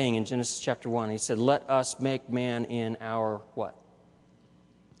saying in Genesis chapter 1? He said, "Let us make man in our" what?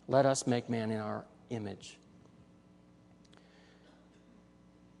 "Let us make man in our image."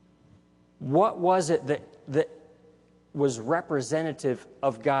 What was it that was representative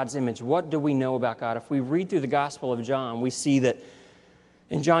of God's image? What do we know about God? If we read through the Gospel of John, we see that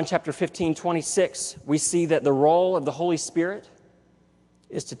in John chapter 15, 26, we see that the role of the Holy Spirit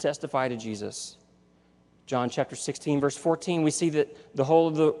is to testify to Jesus. John chapter 16, verse 14, we see that the role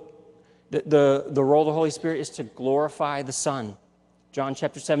of the Holy Spirit is to glorify the Son. John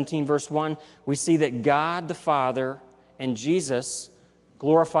chapter 17, verse 1, we see that God the Father and Jesus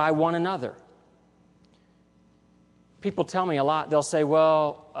glorify one another. People tell me a lot. They'll say,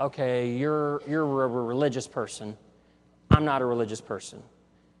 "Well, okay, you're a religious person. I'm not a religious person."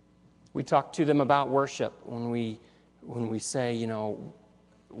 We talk to them about worship when we say,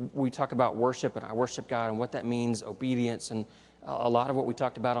 we talk about worship and I worship God and what that means, obedience, and a lot of what we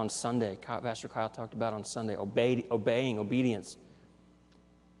talked about on Sunday, Pastor Kyle talked about on Sunday, obeying, obedience.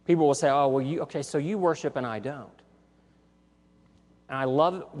 People will say, "Oh, well, so you worship and I don't." And I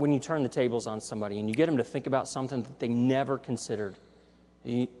love it when you turn the tables on somebody and you get them to think about something that they never considered.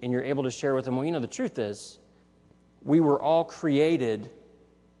 And you're able to share with them, well, the truth is, we were all created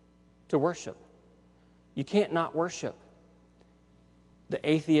to worship. You can't not worship. The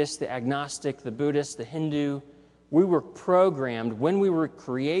atheist, the agnostic, the Buddhist, the Hindu, we were programmed when we were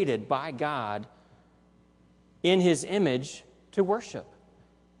created by God in His image to worship.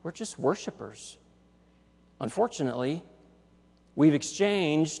 We're just worshipers. Unfortunately, we've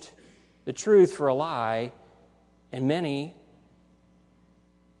exchanged the truth for a lie, and many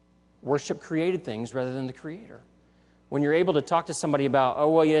worship created things rather than the Creator. When you're able to talk to somebody about,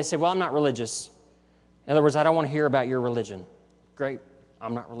 they say, "Well, I'm not religious." In other words, I don't want to hear about your religion. Great,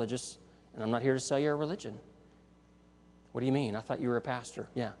 I'm not religious, and I'm not here to sell you a religion. What do you mean? I thought you were a pastor.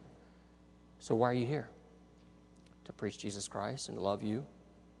 Yeah. So why are you here? To preach Jesus Christ and to love you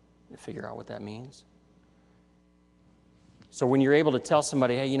and figure out what that means. So when you're able to tell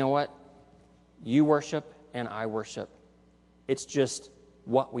somebody, "Hey, you know what? You worship and I worship. It's just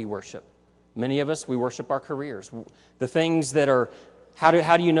what we worship." Many of us, we worship our careers. The things that are, how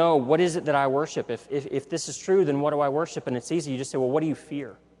do you know, what is it that I worship? If this is true, then what do I worship? And it's easy. You just say, well, what do you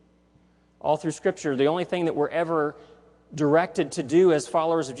fear? All through Scripture, the only thing that we're ever directed to do as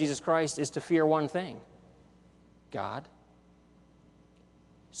followers of Jesus Christ is to fear one thing: God.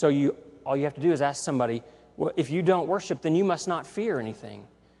 So all you have to do is ask somebody, well, if you don't worship, then you must not fear anything.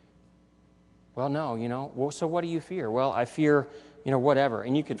 Well, no, so what do you fear? Well, I fear, whatever.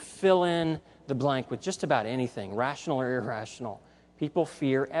 And you could fill in the blank with just about anything, rational or irrational. People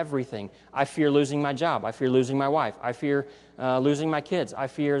fear everything. I fear losing my job. I fear losing my wife. I fear losing my kids. I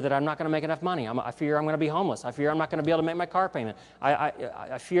fear that I'm not going to make enough money. I fear I'm going to be homeless. I fear I'm not going to be able to make my car payment.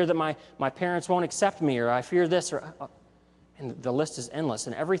 I fear that my parents won't accept me, or I fear this, and the list is endless.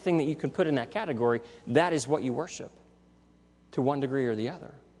 And everything that you can put in that category, that is what you worship to one degree or the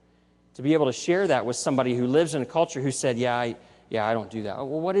other. To be able to share that with somebody who lives in a culture who said, Yeah, I don't do that.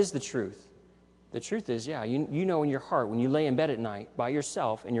 Well, what is the truth? The truth is, yeah, you know in your heart, when you lay in bed at night by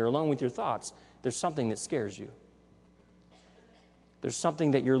yourself and you're alone with your thoughts, there's something that scares you. There's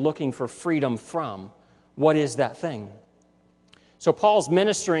something that you're looking for freedom from. What is that thing? So Paul's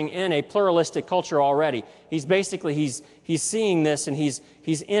ministering in a pluralistic culture already. He's seeing this, and he's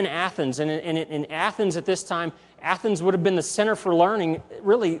in Athens. And in Athens at this time, Athens would have been the center for learning,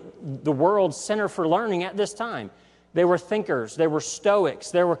 really the world's center for learning at this time. They were thinkers. They were Stoics.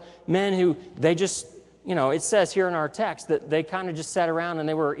 There were men who they just, it says here in our text that they kind of just sat around and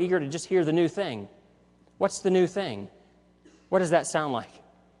they were eager to just hear the new thing. What's the new thing? What does that sound like?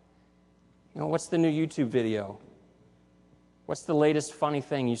 What's the new YouTube video? What's the latest funny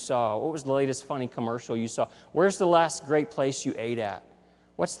thing you saw? What was the latest funny commercial you saw? Where's the last great place you ate at?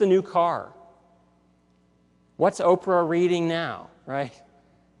 What's the new car? What's Oprah reading now, right?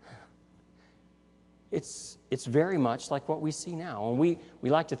 It's very much like what we see now. And we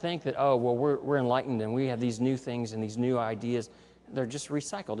like to think that, we're enlightened and we have these new things and these new ideas. They're just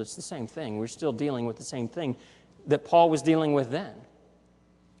recycled. It's the same thing. We're still dealing with the same thing that Paul was dealing with then.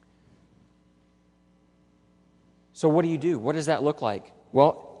 So what do you do? What does that look like?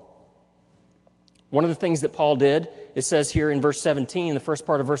 Well, one of the things that Paul did, it says here in verse 17, the first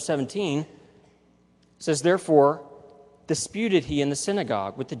part of verse 17, it says, "Therefore disputed he in the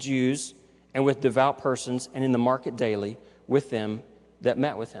synagogue with the Jews and with devout persons, and in the market daily with them that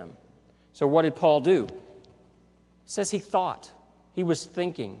met with him." So what did Paul do? It says he thought. He was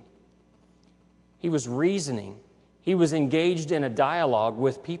thinking. He was reasoning. He was engaged in a dialogue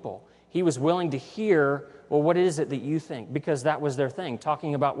with people. He was willing to hear, well, what is it that you think? Because that was their thing,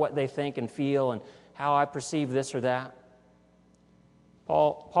 talking about what they think and feel and how I perceive this or that.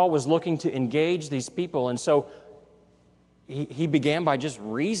 Paul was looking to engage these people, and so he began by just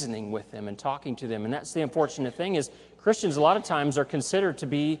reasoning with them and talking to them. And that's the unfortunate thing is Christians a lot of times are considered to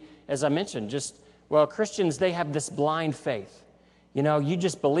be, as I mentioned, Christians, they have this blind faith. You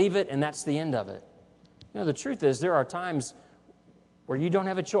just believe it and that's the end of it. The truth is there are times where you don't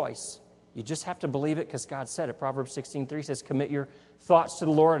have a choice. You just have to believe it because God said it. Proverbs 16:3 says, commit your thoughts to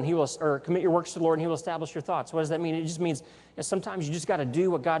the Lord commit your works to the Lord and He will establish your thoughts. What does that mean? It just means that sometimes you just got to do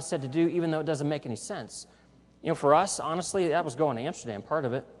what God said to do even though it doesn't make any sense. For us, honestly, that was going to Amsterdam, part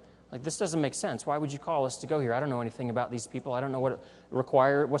of it. Like, this doesn't make sense. Why would you call us to go here? I don't know anything about these people. I don't know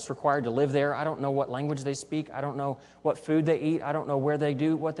what's required to live there. I don't know what language they speak. I don't know what food they eat. I don't know where they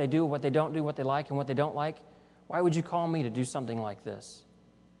do, what they don't do, what they like and what they don't like. Why would you call me to do something like this?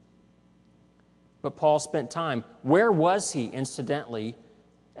 But Paul spent time. Where was he, incidentally,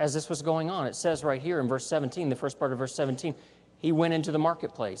 as this was going on? It says right here in verse 17, the first part of verse 17, he went into the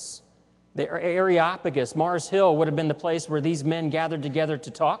marketplace. The Areopagus, Mars Hill, would have been the place where these men gathered together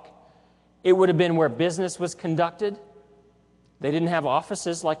to talk. It would have been where business was conducted. They didn't have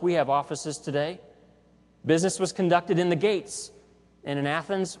offices like we have offices today. Business was conducted in the gates. And in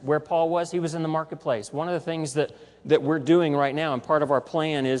Athens, where Paul was, he was in the marketplace. One of the things that we're doing right now, and part of our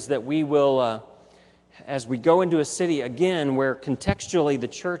plan, is that we will, as we go into a city, again, where contextually the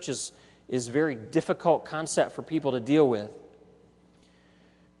church is a very difficult concept for people to deal with.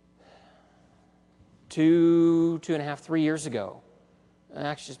 2.5, 3 years ago,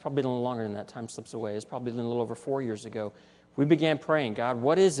 actually it's probably a little longer than that, time slips away, it's probably a little over 4 years ago, we began praying, God,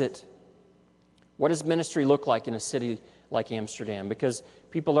 what is it? What does ministry look like in a city like Amsterdam? Because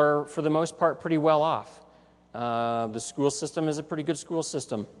people are, for the most part, pretty well off. The school system is a pretty good school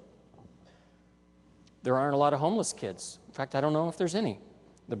system. There aren't a lot of homeless kids. In fact, I don't know if there's any.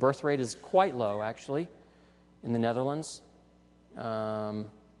 The birth rate is quite low, actually, in the Netherlands.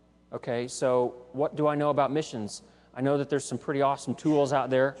 Okay, so what do I know about missions? I know that there's some pretty awesome tools out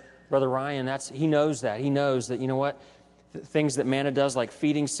there. Brother Ryan, he knows that. He knows that, you know what, things that Manna does, like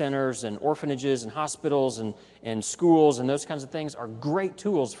feeding centers and orphanages and hospitals and schools and those kinds of things, are great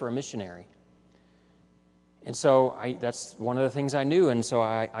tools for a missionary. And so that's one of the things I knew. And so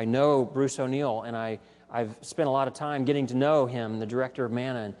I know Bruce O'Neill, and I've spent a lot of time getting to know him, the director of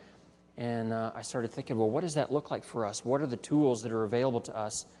Manna. And I started thinking, well, what does that look like for us? What are the tools that are available to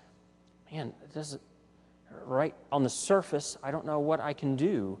us? Man, right on the surface, I don't know what I can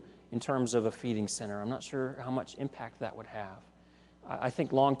do in terms of a feeding center. I'm not sure how much impact that would have. I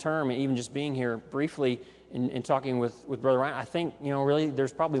think long term, even just being here briefly in talking with Brother Ryan, I think, really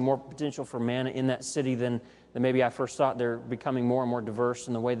there's probably more potential for Manna in that city than maybe I first thought. They're becoming more and more diverse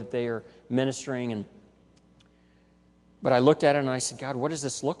in the way that they are ministering. But I looked at it and I said, God, what does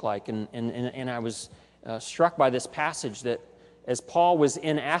this look like? And I was struck by this passage that as Paul was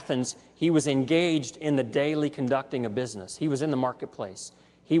in Athens, he was engaged in the daily conducting of business. He was in the marketplace.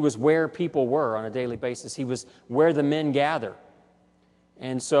 He was where people were on a daily basis. He was where the men gather.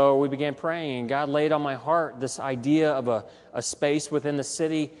 And so we began praying, and God laid on my heart this idea of a space within the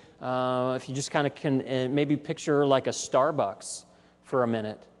city. If you just kind of can maybe picture like a Starbucks for a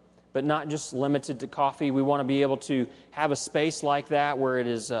minute, but not just limited to coffee. We want to be able to have a space like that where it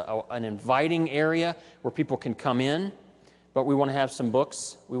is an inviting area where people can come in, but we want to have some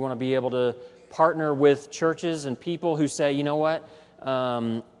books. We want to be able to partner with churches and people who say, you know what,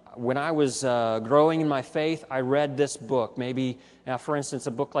 when I was growing in my faith, I read this book. Maybe, for instance,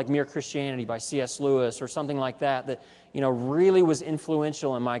 a book like Mere Christianity by C.S. Lewis or something like that really was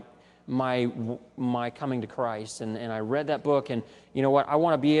influential in my coming to Christ. And I read that book, and you know what? I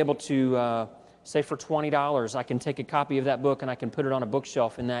want to be able to say for $20, I can take a copy of that book and I can put it on a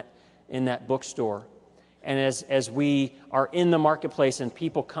bookshelf in that bookstore. And as we are in the marketplace and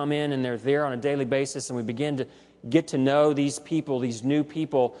people come in and they're there on a daily basis, and we begin to get to know these people, these new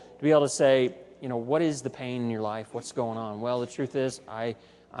people, to be able to say, what is the pain in your life? What's going on? Well, the truth is, I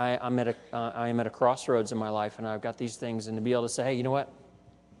am at a crossroads in my life, and I've got these things, and to be able to say, hey, you know what?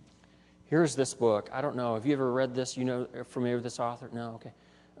 Here's this book. I don't know. Have you ever read this? Familiar with this author? No? Okay.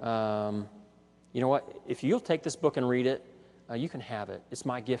 You know what? If you'll take this book and read it, you can have it. It's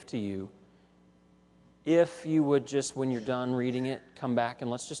my gift to you. If you would just, when you're done reading it, come back and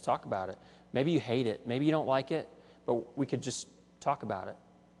let's just talk about it. Maybe you hate it. Maybe you don't like it, but we could just talk about it.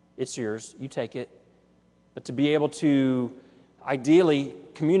 It's yours. You take it. But to be able to ideally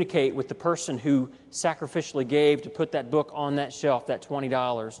communicate with the person who sacrificially gave to put that book on that shelf, that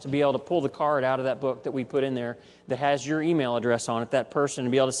 $20, to be able to pull the card out of that book that we put in there that has your email address on it, that person,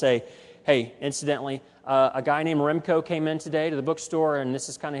 and be able to say, hey, incidentally, a guy named Remco came in today to the bookstore, and this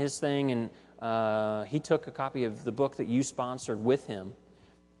is kind of his thing, and he took a copy of the book that you sponsored with him.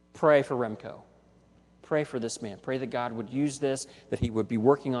 Pray for Remco. Pray for this man. Pray that God would use this, that he would be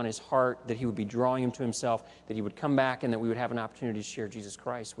working on his heart, that he would be drawing him to himself, that he would come back, and that we would have an opportunity to share Jesus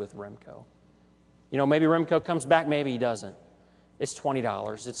Christ with Remco. Maybe Remco comes back, maybe he doesn't. It's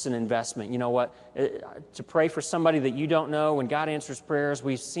 $20. It's an investment. You know what? To pray for somebody that you don't know, when God answers prayers,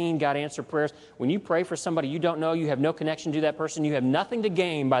 we've seen God answer prayers. When you pray for somebody you don't know, you have no connection to that person, you have nothing to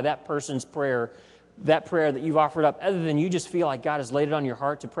gain by that person's prayer, that prayer that you've offered up, other than you just feel like God has laid it on your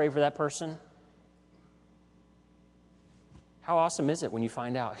heart to pray for that person. How awesome is it when you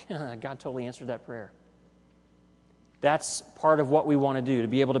find out God totally answered that prayer? That's part of what we want to do, to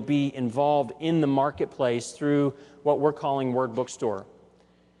be able to be involved in the marketplace through what we're calling Word Bookstore.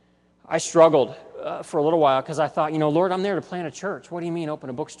 I struggled for a little while because I thought, Lord, I'm there to plant a church. What do you mean open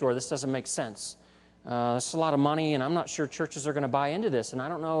a bookstore? This doesn't make sense. It's a lot of money, and I'm not sure churches are going to buy into this, and I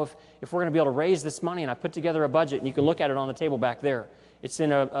don't know if we're going to be able to raise this money. And I put together a budget, and you can look at it on the table back there. It's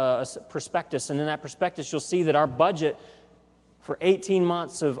in a prospectus, and in that prospectus you'll see that our budget for 18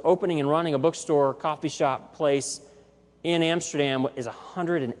 months of opening and running a bookstore, coffee shop place in Amsterdam is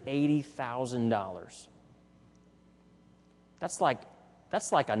 $180,000. That's like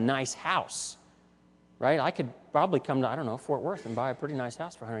a nice house, right? I could probably come to, Fort Worth and buy a pretty nice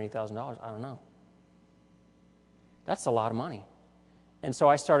house for $180,000. I don't know. That's a lot of money. And so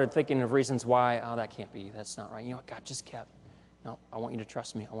I started thinking of reasons why, that can't be, that's not right. God just kept, no, I want you to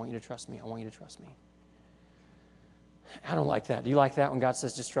trust me. I want you to trust me. I want you to trust me. I don't like that. Do you like that when God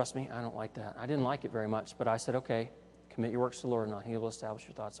says, just trust me? I don't like that. I didn't like it very much, but I said, okay, commit your works to the Lord, and He will establish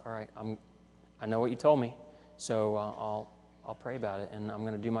your thoughts. All right, I know what you told me, so I'll pray about it, and I'm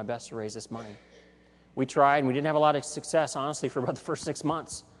going to do my best to raise this money. We tried, and we didn't have a lot of success, honestly, for about the first 6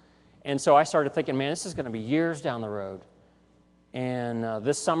 months. And so I started thinking, man, this is going to be years down the road. And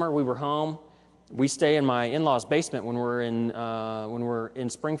this summer, we were home. We stay in my in-laws' basement when we're in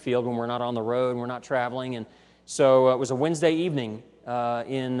Springfield, when we're not on the road, and we're not traveling. And so it was a Wednesday evening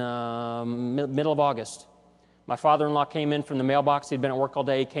in middle of August. My father-in-law came in from the mailbox. He'd been at work all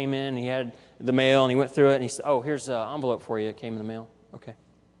day. He came in, and he had the mail, and he went through it, and he said, oh, here's an envelope for you. It came in the mail. Okay.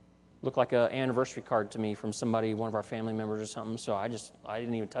 Looked like an anniversary card to me from somebody, one of our family members or something, so I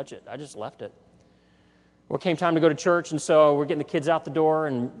didn't even touch it. I just left it. Well, it came time to go to church, and so we're getting the kids out the door,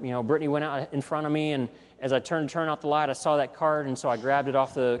 and, Brittany went out in front of me, and as I turned to turn out the light, I saw that card, and so I grabbed it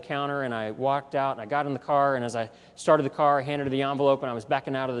off the counter, and I walked out, and I got in the car, and as I started the car, I handed her the envelope, and I was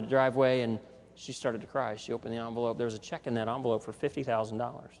backing out of the driveway, and she started to cry. She opened the envelope. There was a check in that envelope for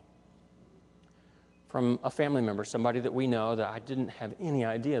 $50,000 from a family member, somebody that we know that I didn't have any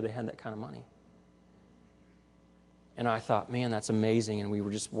idea they had that kind of money. And I thought, man, that's amazing. And we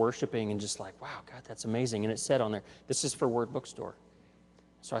were just worshiping and just like, wow, God, that's amazing. And it said on there, this is for Word Bookstore.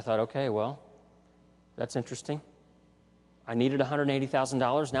 So I thought, okay, well, that's interesting. I needed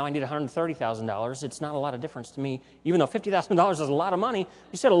 $180,000. Now I need $130,000. It's not a lot of difference to me. Even though $50,000 is a lot of money,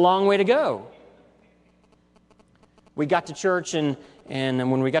 you said a long way to go. We got to church, and And then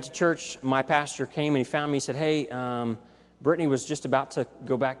when we got to church, my pastor came and he found me. He said, hey, Brittany was just about to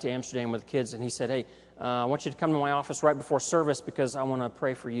go back to Amsterdam with the kids, and he said, hey, I want you to come to my office right before service because I want to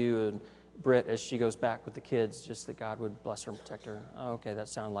pray for you and Britt as she goes back with the kids, just that God would bless her and protect her. Oh, okay, that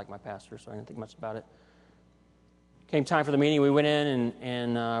sounded like my pastor, so I didn't think much about it. Came time for the meeting. We went in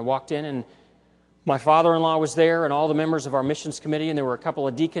and walked in, and my father-in-law was there and all the members of our missions committee, and there were a couple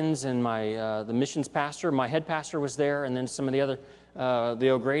of deacons and the missions pastor. My head pastor was there, and then some of the other, the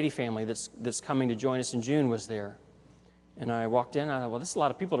O'Grady family that's coming to join us in June was there. And I walked in, and I thought, well, this is a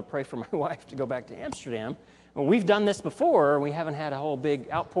lot of people to pray for my wife to go back to Amsterdam. Well, we've done this before. We haven't had a whole big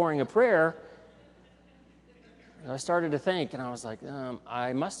outpouring of prayer. And I started to think, and I was like,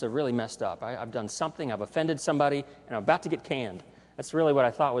 I must have really messed up. I've done something. I've offended somebody, and I'm about to get canned. That's really what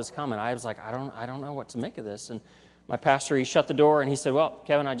I thought was coming. I was like, I don't know what to make of this. And my pastor, he shut the door, and he said, well,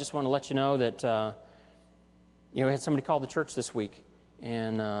 Kevin, I just want to let you know that, we had somebody call the church this week,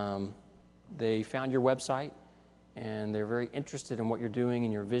 and they found your website, and they're very interested in what you're doing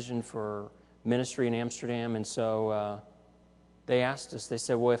and your vision for ministry in Amsterdam. And so they asked us, they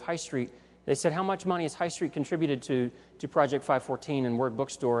said, well, if High Street, they said, how much money has High Street contributed to Project 514 and Word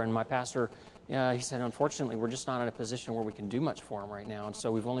Bookstore? And my pastor, he said, unfortunately, we're just not in a position where we can do much for them right now. And so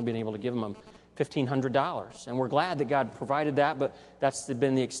we've only been able to give them $1,500. And we're glad that God provided that, but that's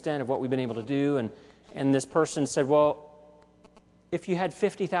been the extent of what we've been able to do. And this person said, well, if you had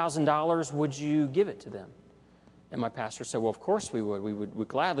 $50,000, would you give it to them? And my pastor said, well, of course we would. We'd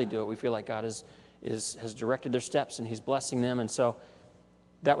gladly do it. We feel like God has directed their steps, and he's blessing them. And so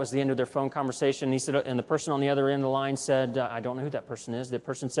that was the end of their phone conversation. He said, and the person on the other end of the line said, I don't know who that person is. The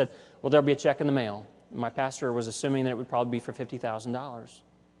person said, well, there'll be a check in the mail. And my pastor was assuming that it would probably be for $50,000.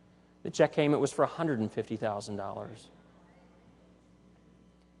 The check came, it was for $150,000.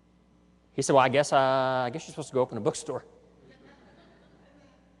 He said, well, I guess you're supposed to go open a bookstore.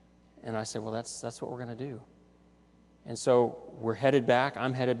 And I said, well, that's what we're going to do. And so we're headed back.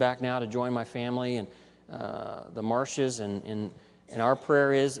 I'm headed back now to join my family and the Marshes. And our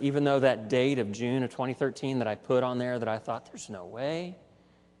prayer is, even though that date of June of 2013 that I put on there that I thought, there's no way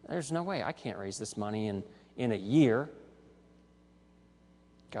I can't raise this money in a year.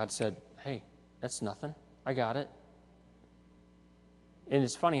 God said, hey, that's nothing. I got it. And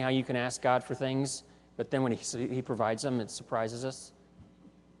it's funny how you can ask God for things, but then when he provides them, it surprises us.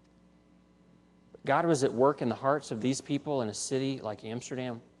 God was at work in the hearts of these people in a city like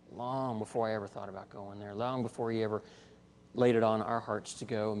Amsterdam long before I ever thought about going there, long before he ever laid it on our hearts to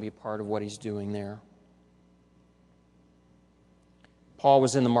go and be a part of what he's doing there. Paul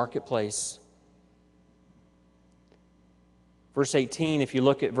was in the marketplace. Verse 18, if you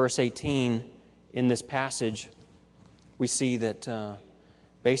look at verse 18 in this passage, we see that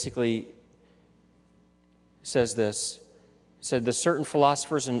basically it says this. It said, the certain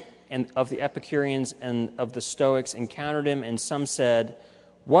philosophers and of the Epicureans and of the Stoics encountered him, and some said,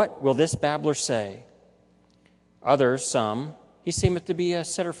 what will this babbler say? Others, some, he seemeth to be a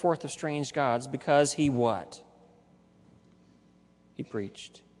setter forth of strange gods, because he what? He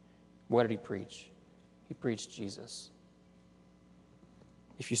preached. What did he preach? He preached Jesus.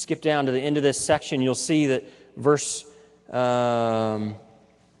 If you skip down to the end of this section, you'll see that verse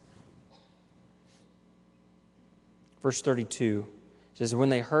 32 says, when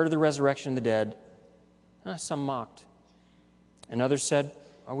they heard of the resurrection of the dead, some mocked. And others said,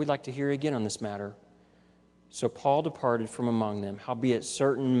 we'd like to hear again on this matter. So Paul departed from among them, howbeit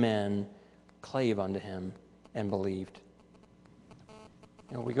certain men clave unto him and believed.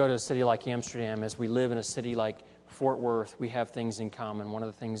 We go to a city like Amsterdam, as we live in a city like Fort Worth, we have things in common. One of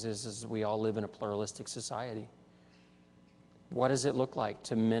the things is we all live in a pluralistic society. What does it look like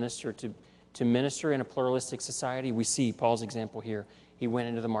to minister in a pluralistic society? We see Paul's example here. He went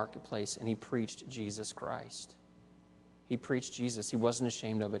into the marketplace and he preached Jesus Christ. He preached Jesus. He wasn't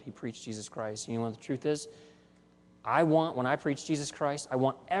ashamed of it. He preached Jesus Christ. You know what the truth is? When I preach Jesus Christ, I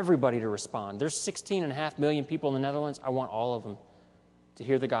want everybody to respond. There's 16.5 million people in the Netherlands. I want all of them to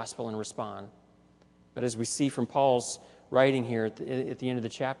hear the gospel and respond. But as we see from Paul's writing here at the end of the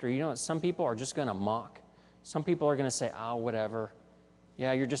chapter, some people are just going to mock. Some people are going to say, whatever.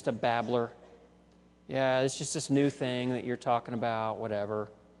 Yeah, you're just a babbler. Yeah, it's just this new thing that you're talking about, whatever.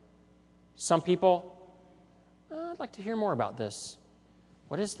 Some people, I'd like to hear more about this.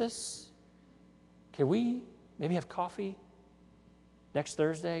 What is this? Can we maybe have coffee next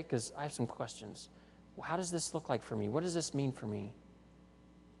Thursday? Because I have some questions. Well, how does this look like for me? What does this mean for me?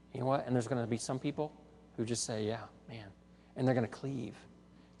 You know what? And there's going to be some people who just say, yeah, man. And they're going to cleave.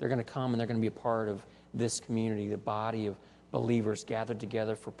 They're going to come and they're going to be a part of this community, the body of believers gathered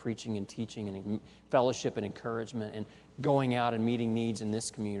together for preaching and teaching and fellowship and encouragement and going out and meeting needs in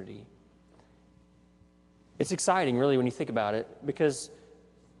this community. It's exciting, really, when you think about it, because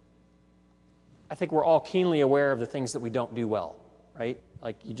I think we're all keenly aware of the things that we don't do well, right?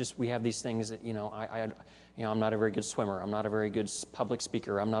 Like we have these things that, I'm not a very good swimmer. I'm not a very good public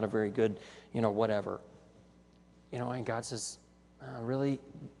speaker. I'm not a very good, whatever. And God says, really,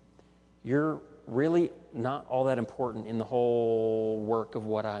 you're really not all that important in the whole work of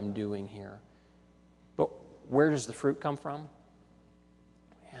what I'm doing here. But where does the fruit come from?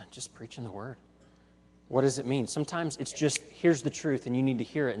 Man, just preaching the word. What does it mean? Sometimes it's just, here's the truth and you need to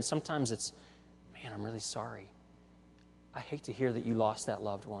hear it. And sometimes it's, man, I'm really sorry. I hate to hear that you lost that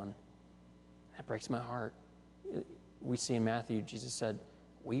loved one. That breaks my heart. We see in Matthew, Jesus said,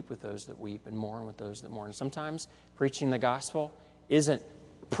 weep with those that weep and mourn with those that mourn. And sometimes preaching the gospel isn't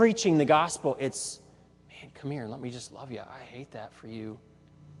preaching the gospel. It's, man, come here, let me just love you. I hate that for you.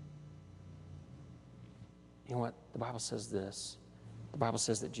 You know what? The Bible says this. The Bible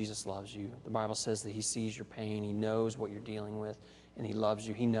says that Jesus loves you. The Bible says that he sees your pain. He knows what you're dealing with, and he loves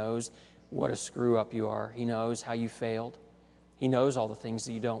you. He knows what a screw-up you are. He knows how you failed. He knows all the things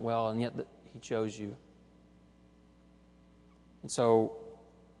that you don't well, and yet he chose you. And so,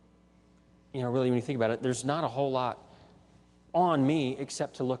 really, when you think about it, there's not a whole lot on me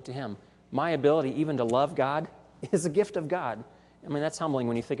except to look to him. My ability even to love God is a gift of God. I mean, that's humbling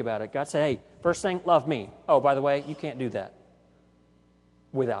when you think about it. God said, hey, first thing, love me. Oh, by the way, you can't do that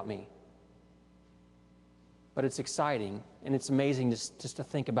without me. But it's exciting, and it's amazing just to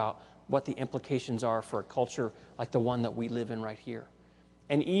think about what the implications are for a culture like the one that we live in right here.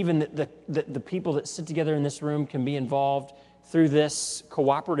 And even the people that sit together in this room can be involved through this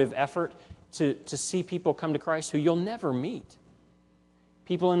cooperative effort to see people come to Christ who you'll never meet.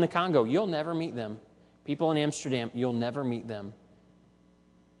 People in the Congo, you'll never meet them. People in Amsterdam, you'll never meet them.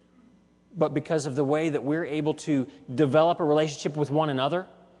 But because of the way that we're able to develop a relationship with one another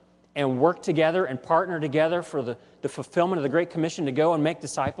and work together and partner together for the fulfillment of the Great Commission to go and make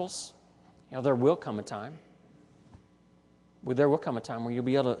disciples, there will come a time. There will come a time where you'll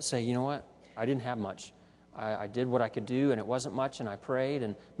be able to say, you know what, I didn't have much. I did what I could do, and it wasn't much, and I prayed,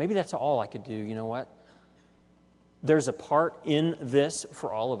 and maybe that's all I could do. You know what? There's a part in this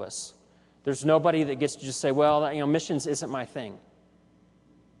for all of us. There's nobody that gets to just say, well, missions isn't my thing.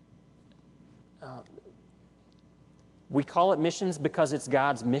 We call it missions because it's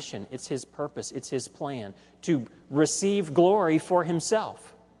God's mission. It's his purpose. It's his plan to receive glory for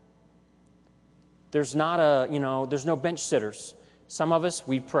himself. There's not there's no bench sitters. Some of us,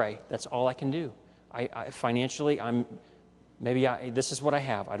 we pray. That's all I can do. I financially, this is what I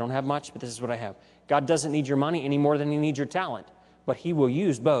have. I don't have much, but this is what I have. God doesn't need your money any more than he needs your talent, but he will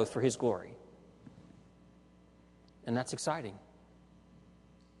use both for his glory. And that's exciting.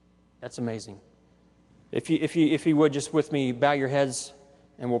 That's amazing. If you would, just with me, bow your heads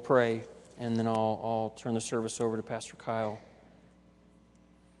and we'll pray, and then I'll turn the service over to Pastor Kyle.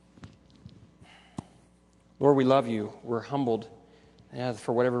 Lord, we love you. We're humbled.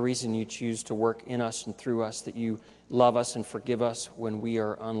 For whatever reason you choose to work in us and through us, that you love us and forgive us when we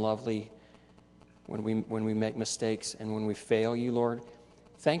are unlovely, when we make mistakes, and when we fail you, Lord.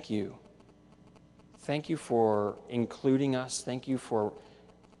 Thank you. Thank you for including us. Thank you for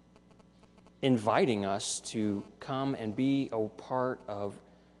inviting us to come and be a part of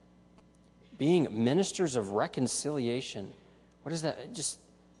being ministers of reconciliation. What is that? Just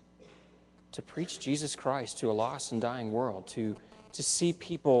to preach Jesus Christ to a lost and dying world, to see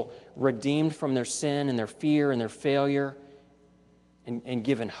people redeemed from their sin and their fear and their failure, and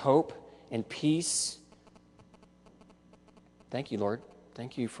given hope and peace. Thank you, Lord.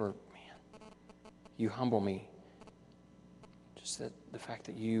 Thank you for, you humble me. Just the fact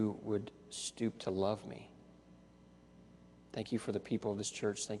that you would stoop to love me. Thank you for the people of this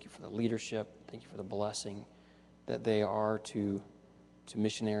church. Thank you for the leadership. Thank you for the blessing that they are to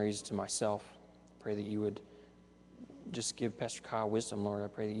missionaries, to myself. I pray that you would just give Pastor Kyle wisdom, Lord. I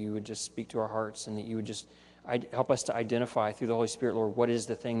pray that you would just speak to our hearts, and that you would just help us to identify through the Holy Spirit, Lord, what is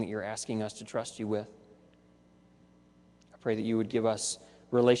the thing that you're asking us to trust you with. I pray that you would give us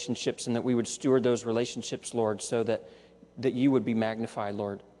relationships, and that we would steward those relationships, Lord, so that you would be magnified,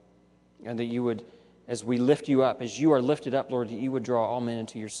 Lord, and that you would, as we lift you up, as you are lifted up, Lord, that you would draw all men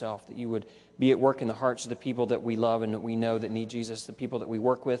into yourself, that you would be at work in the hearts of the people that we love and that we know that need Jesus, the people that we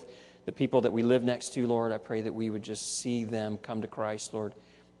work with, the people that we live next to, Lord. I pray that we would just see them come to Christ, Lord,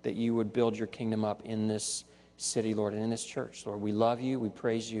 that you would build your kingdom up in this city, Lord, and in this church, Lord. We love you, we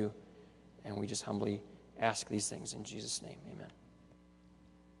praise you, and we just humbly ask these things in Jesus' name. Amen.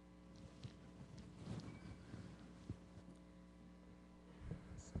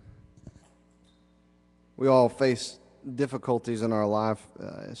 We all face difficulties in our life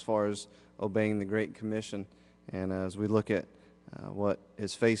as far as obeying the Great Commission. And as we look at what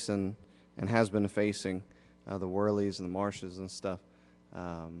is facing and has been facing the Worleys and the Marshes and stuff,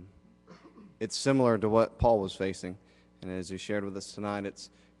 it's similar to what Paul was facing. And as he shared with us tonight, it's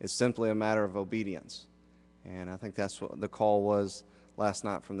simply a matter of obedience. And I think that's what the call was last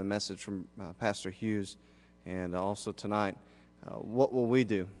night from the message from Pastor Hughes, and also tonight. What will we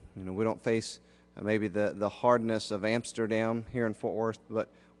do? We don't face maybe the hardness of Amsterdam here in Fort Worth, but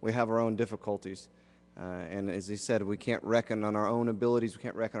we have our own difficulties. And as he said, we can't reckon on our own abilities, we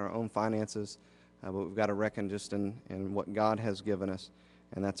can't reckon on our own finances, but we've got to reckon just in what God has given us.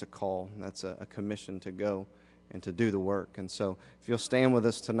 And that's a call, that's a commission to go and to do the work. And so if you'll stand with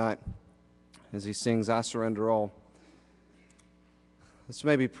us tonight as he sings, I Surrender All. Let's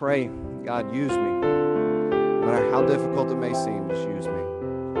maybe pray, God, use me. No matter how difficult it may seem, just use me.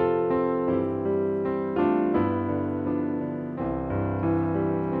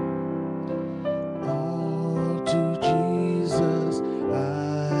 All to Jesus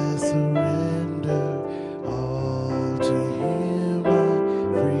I surrender, all to Him I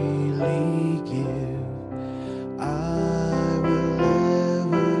freely give. I will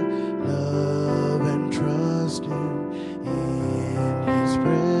ever love and trust Him, in His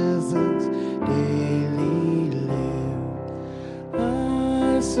presence daily live.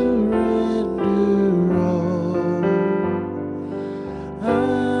 I surrender all.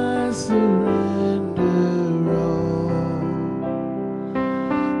 I surrender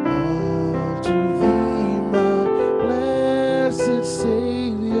all to Thee, my blessed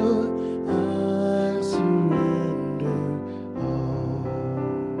Savior. I surrender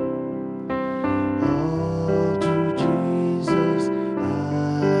all to Jesus. I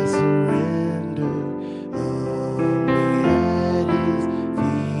surrender. Only at His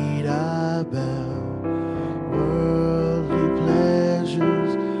feet I bow. Worldly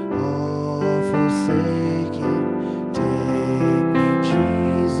pleasures all forsaken. Take me,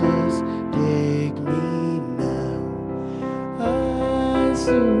 Jesus, take me now. I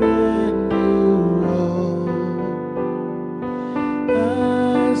surrender all.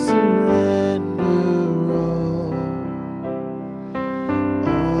 I surrender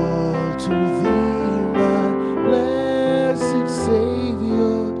all to Thee, my blessed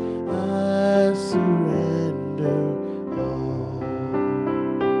Savior. I surrender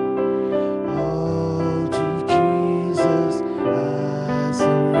all to Jesus. I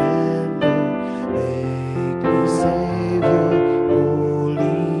surrender. Make me Savior,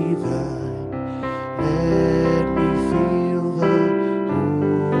 wholly Thine. Let me feel the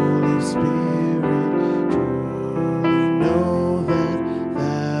Holy Spirit. Truly know that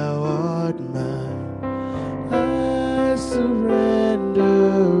Thou art mine. I surrender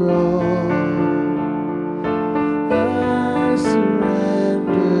all. I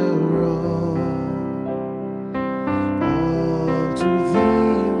surrender all to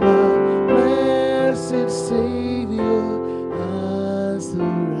Thee, my blessed Savior. I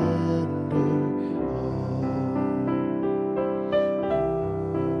surrender all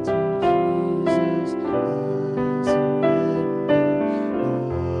to Jesus. I surrender,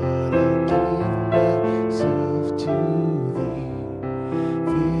 Lord. I give myself to Thee.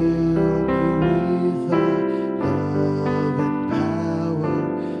 Fill me with Thy love and power.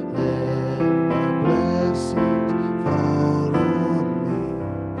 Let my blessings fall on me.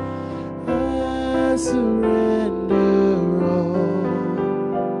 I surrender all.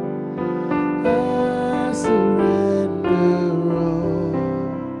 I surrender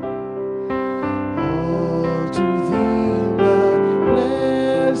all to Thee, my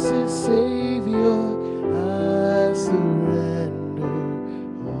blessed Savior. I surrender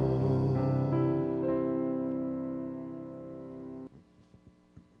all.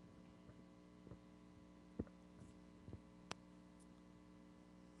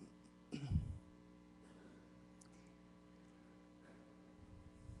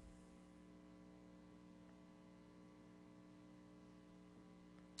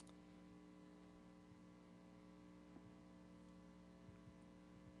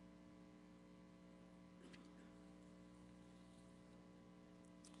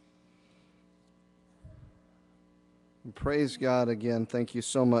 Praise God again. Thank you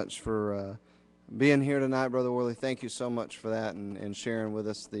so much for being here tonight, Brother Worley. Thank you so much for that and sharing with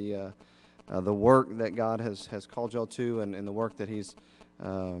us the work that God has called y'all to and the work that He's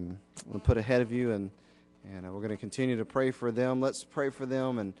put ahead of you. And we're going to continue to pray for them. Let's pray for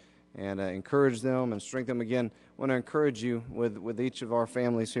them and encourage them and strengthen them again. I want to encourage you with each of our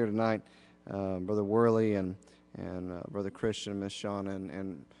families here tonight, Brother Worley and Brother Christian, Miss Shauna,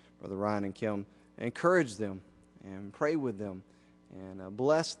 and Brother Ryan and Kim. Encourage them and pray with them and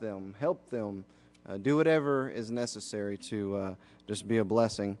bless them, help them, do whatever is necessary to just be a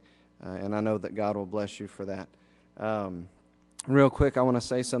blessing. And I know that God will bless you for that. Real quick, I want to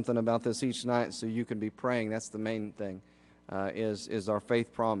say something about this each night so you can be praying. That's the main thing, is our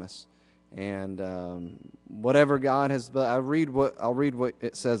faith promise. And whatever God has, I'll read what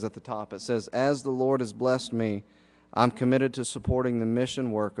it says at the top. It says, "As the Lord has blessed me, I'm committed to supporting the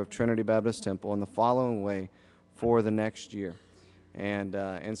mission work of Trinity Baptist Temple in the following way for the next year."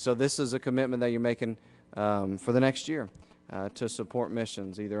 And so this is a commitment that you're making for the next year to support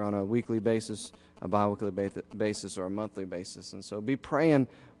missions, either on a weekly basis, a bi-weekly basis, or a monthly basis. And so be praying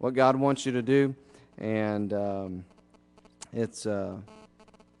what God wants you to do, and I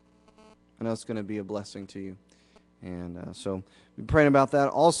know it's going to be a blessing to you. And so be praying about that.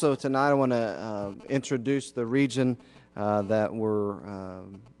 Also tonight I want to introduce the region that we're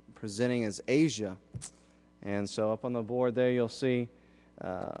presenting as Asia. And so up on the board there you'll see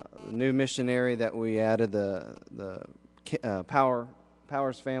the new missionary that we added, the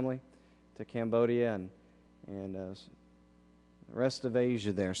Powers family to Cambodia and the rest of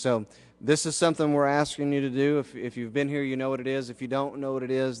Asia there. So this is something we're asking you to do. If you've been here, you know what it is. If you don't know what it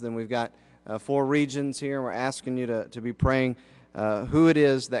is, then we've got 4 regions here. We're asking you to be praying who it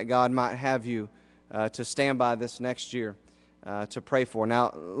is that God might have you to stand by this next year to pray for.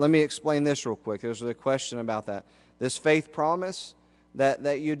 Now, let me explain this real quick. There's a question about that. This faith promise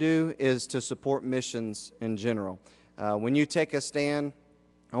that you do is to support missions in general. When you take a stand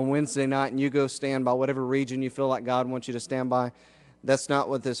on Wednesday night and you go stand by whatever region you feel like God wants you to stand by, that's not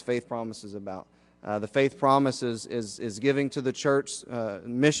what this faith promise is about. The faith promise is giving to the church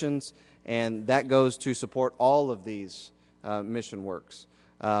missions, and that goes to support all of these mission works.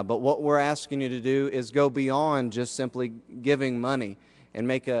 But what we're asking you to do is go beyond just simply giving money and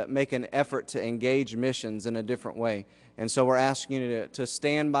make an effort to engage missions in a different way. And so we're asking you to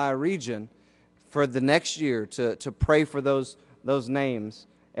stand by a region for the next year, to pray for those names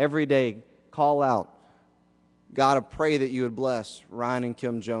every day. Call out, God, I pray that you would bless Ryan and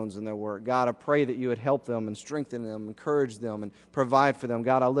Kim Jones in their work. God, I pray that you would help them and strengthen them, encourage them, and provide for them.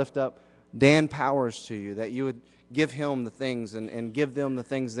 God, I lift up Dan Powers to you, that you would give him the things and give them the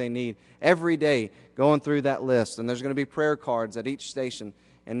things they need. Every day, going through that list, and there's going to be prayer cards at each station,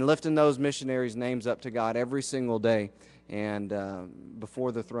 and lifting those missionaries' names up to God every single day and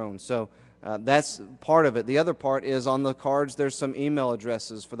before the throne. So that's part of it. The other part is on the cards, there's some email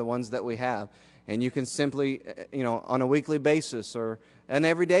addresses for the ones that we have. And you can simply, on a weekly basis or an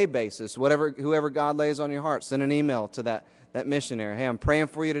everyday basis, whoever God lays on your heart, send an email to that missionary. Hey, I'm praying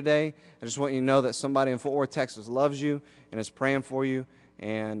for you today. I just want you to know that somebody in Fort Worth, Texas loves you and is praying for you.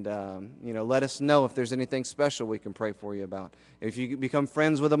 And, let us know if there's anything special we can pray for you about. If you become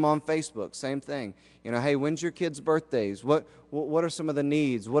friends with them on Facebook, same thing. Hey, when's your kids' birthdays? What are some of the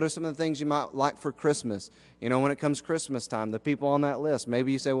needs? What are some of the things you might like for Christmas? When it comes Christmas time, the people on that list,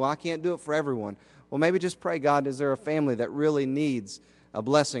 maybe you say, well, I can't do it for everyone. Well, maybe just pray, God, is there a family that really needs a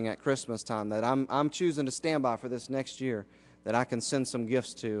blessing at Christmas time that I'm choosing to stand by for this next year, that I can send some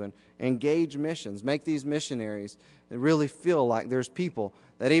gifts to and engage missions, make these missionaries that really feel like there's people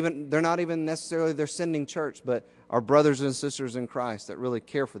that they're not even necessarily they're sending church, but are brothers and sisters in Christ that really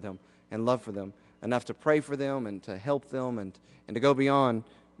care for them and love for them enough to pray for them and to help them and to go beyond,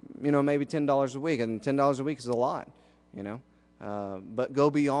 maybe $10 a week. And $10 a week is a lot, but go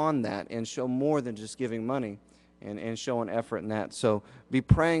beyond that and show more than just giving money and showing effort in that. So be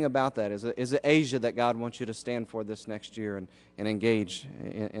praying about that. Is it Asia that God wants you to stand for this next year and engage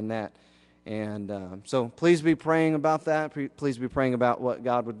in that? And so please be praying about that. Please be praying about what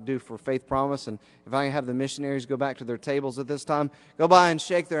God would do for Faith Promise. And if I can have the missionaries go back to their tables at this time, go by and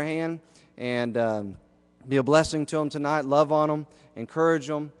shake their hand and be a blessing to them tonight. Love on them, encourage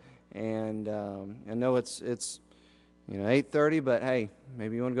them. And I know it's 8:30, but hey,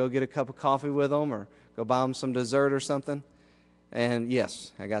 maybe you want to go get a cup of coffee with them or go buy them some dessert or something. And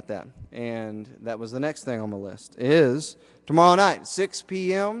yes, I got that. And that was the next thing on the list is tomorrow night, 6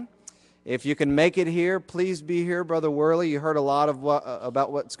 p.m. If you can make it here, please be here, Brother Worley. You heard a lot of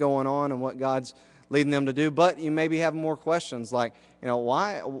about what's going on and what God's leading them to do, but you maybe have more questions like,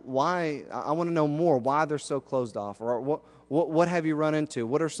 why I want to know more, why they're so closed off, or what have you run into?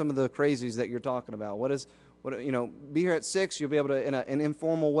 What are some of the crazies that you're talking about? Be here at 6. You'll be able to, in an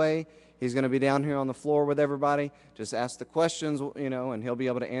informal way. He's going to be down here on the floor with everybody. Just ask the questions, and he'll be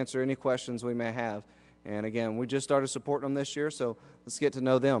able to answer any questions we may have. And again, we just started supporting them this year, so let's get to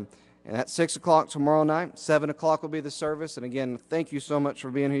know them. And at 6 o'clock tomorrow night, 7 o'clock will be the service. And again, thank you so much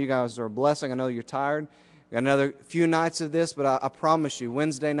for being here. You guys are a blessing. I know you're tired. We've got another few nights of this, but I promise you,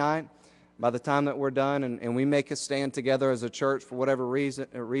 Wednesday night, by the time that we're done and we make a stand together as a church for whatever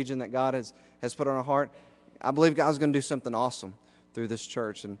region that God has put on our heart, I believe God's going to do something awesome through this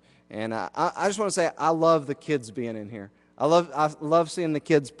church. And I just want to say I love the kids being in here. I love seeing the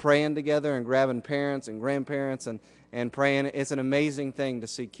kids praying together and grabbing parents and grandparents and praying. It's an amazing thing to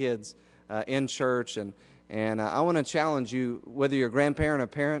see kids in church. And I want to challenge you, whether you're a grandparent or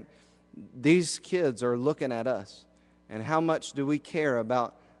parent, these kids are looking at us. And how much do we care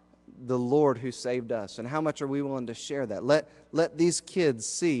about the Lord who saved us? And how much are we willing to share that? Let these kids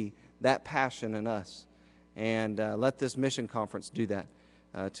see that passion in us. And let this mission conference do that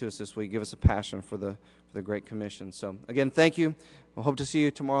to us this week. Give us a passion for the Great Commission. So, again, thank you. We'll hope to see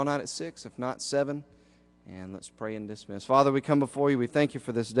you tomorrow night at 6, if not 7. And let's pray and dismiss. Father, we come before you. We thank you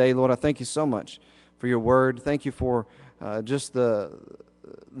for this day. Lord, I thank you so much for your word. Thank you for just the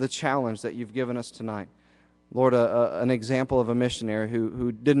challenge that you've given us tonight. Lord, an example of a missionary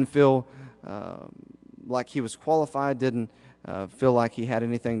who didn't feel like he was qualified, didn't feel like he had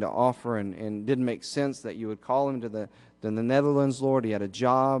anything to offer, and didn't make sense that you would call him to the Netherlands, Lord. He had a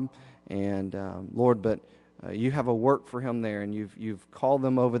job, and Lord, but you have a work for him there, and you've called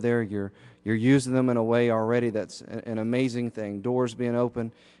them over there. You're using them in a way already that's an amazing thing. Doors being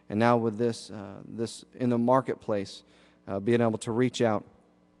open, and now with this in the marketplace, being able to reach out.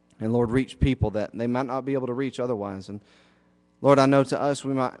 And, Lord, reach people that they might not be able to reach otherwise. And, Lord, I know to us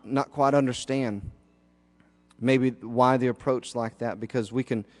we might not quite understand maybe why the approach like that, because we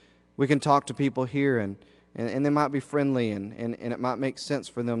can talk to people here and they might be friendly and it might make sense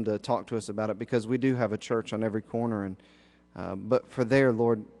for them to talk to us about it because we do have a church on every corner. But for there,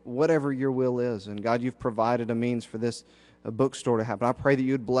 Lord, whatever your will is, and God, you've provided a means for this bookstore to happen. I pray that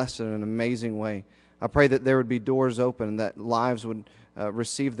you would bless it in an amazing way. I pray that there would be doors open and that lives would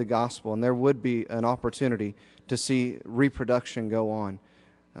receive the gospel, and there would be an opportunity to see reproduction go on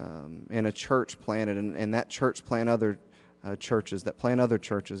in a church planted, and that church plant other churches, that plant other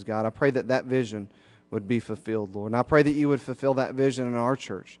churches. God, I pray that that vision would be fulfilled, Lord. And I pray that you would fulfill that vision in our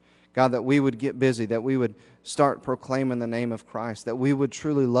church. God, that we would get busy, that we would start proclaiming the name of Christ, that we would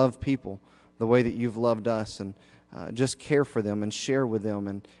truly love people the way that you've loved us, and just care for them and share with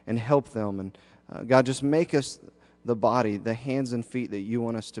them and help them. And God, just make us the body, the hands and feet that you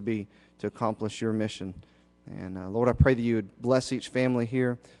want us to be to accomplish your mission. And Lord, I pray that you would bless each family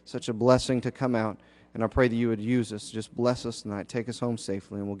here. Such a blessing to come out. And I pray that you would use us. Just bless us tonight. Take us home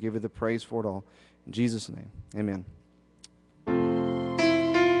safely, and we'll give you the praise for it all. In Jesus' name, amen.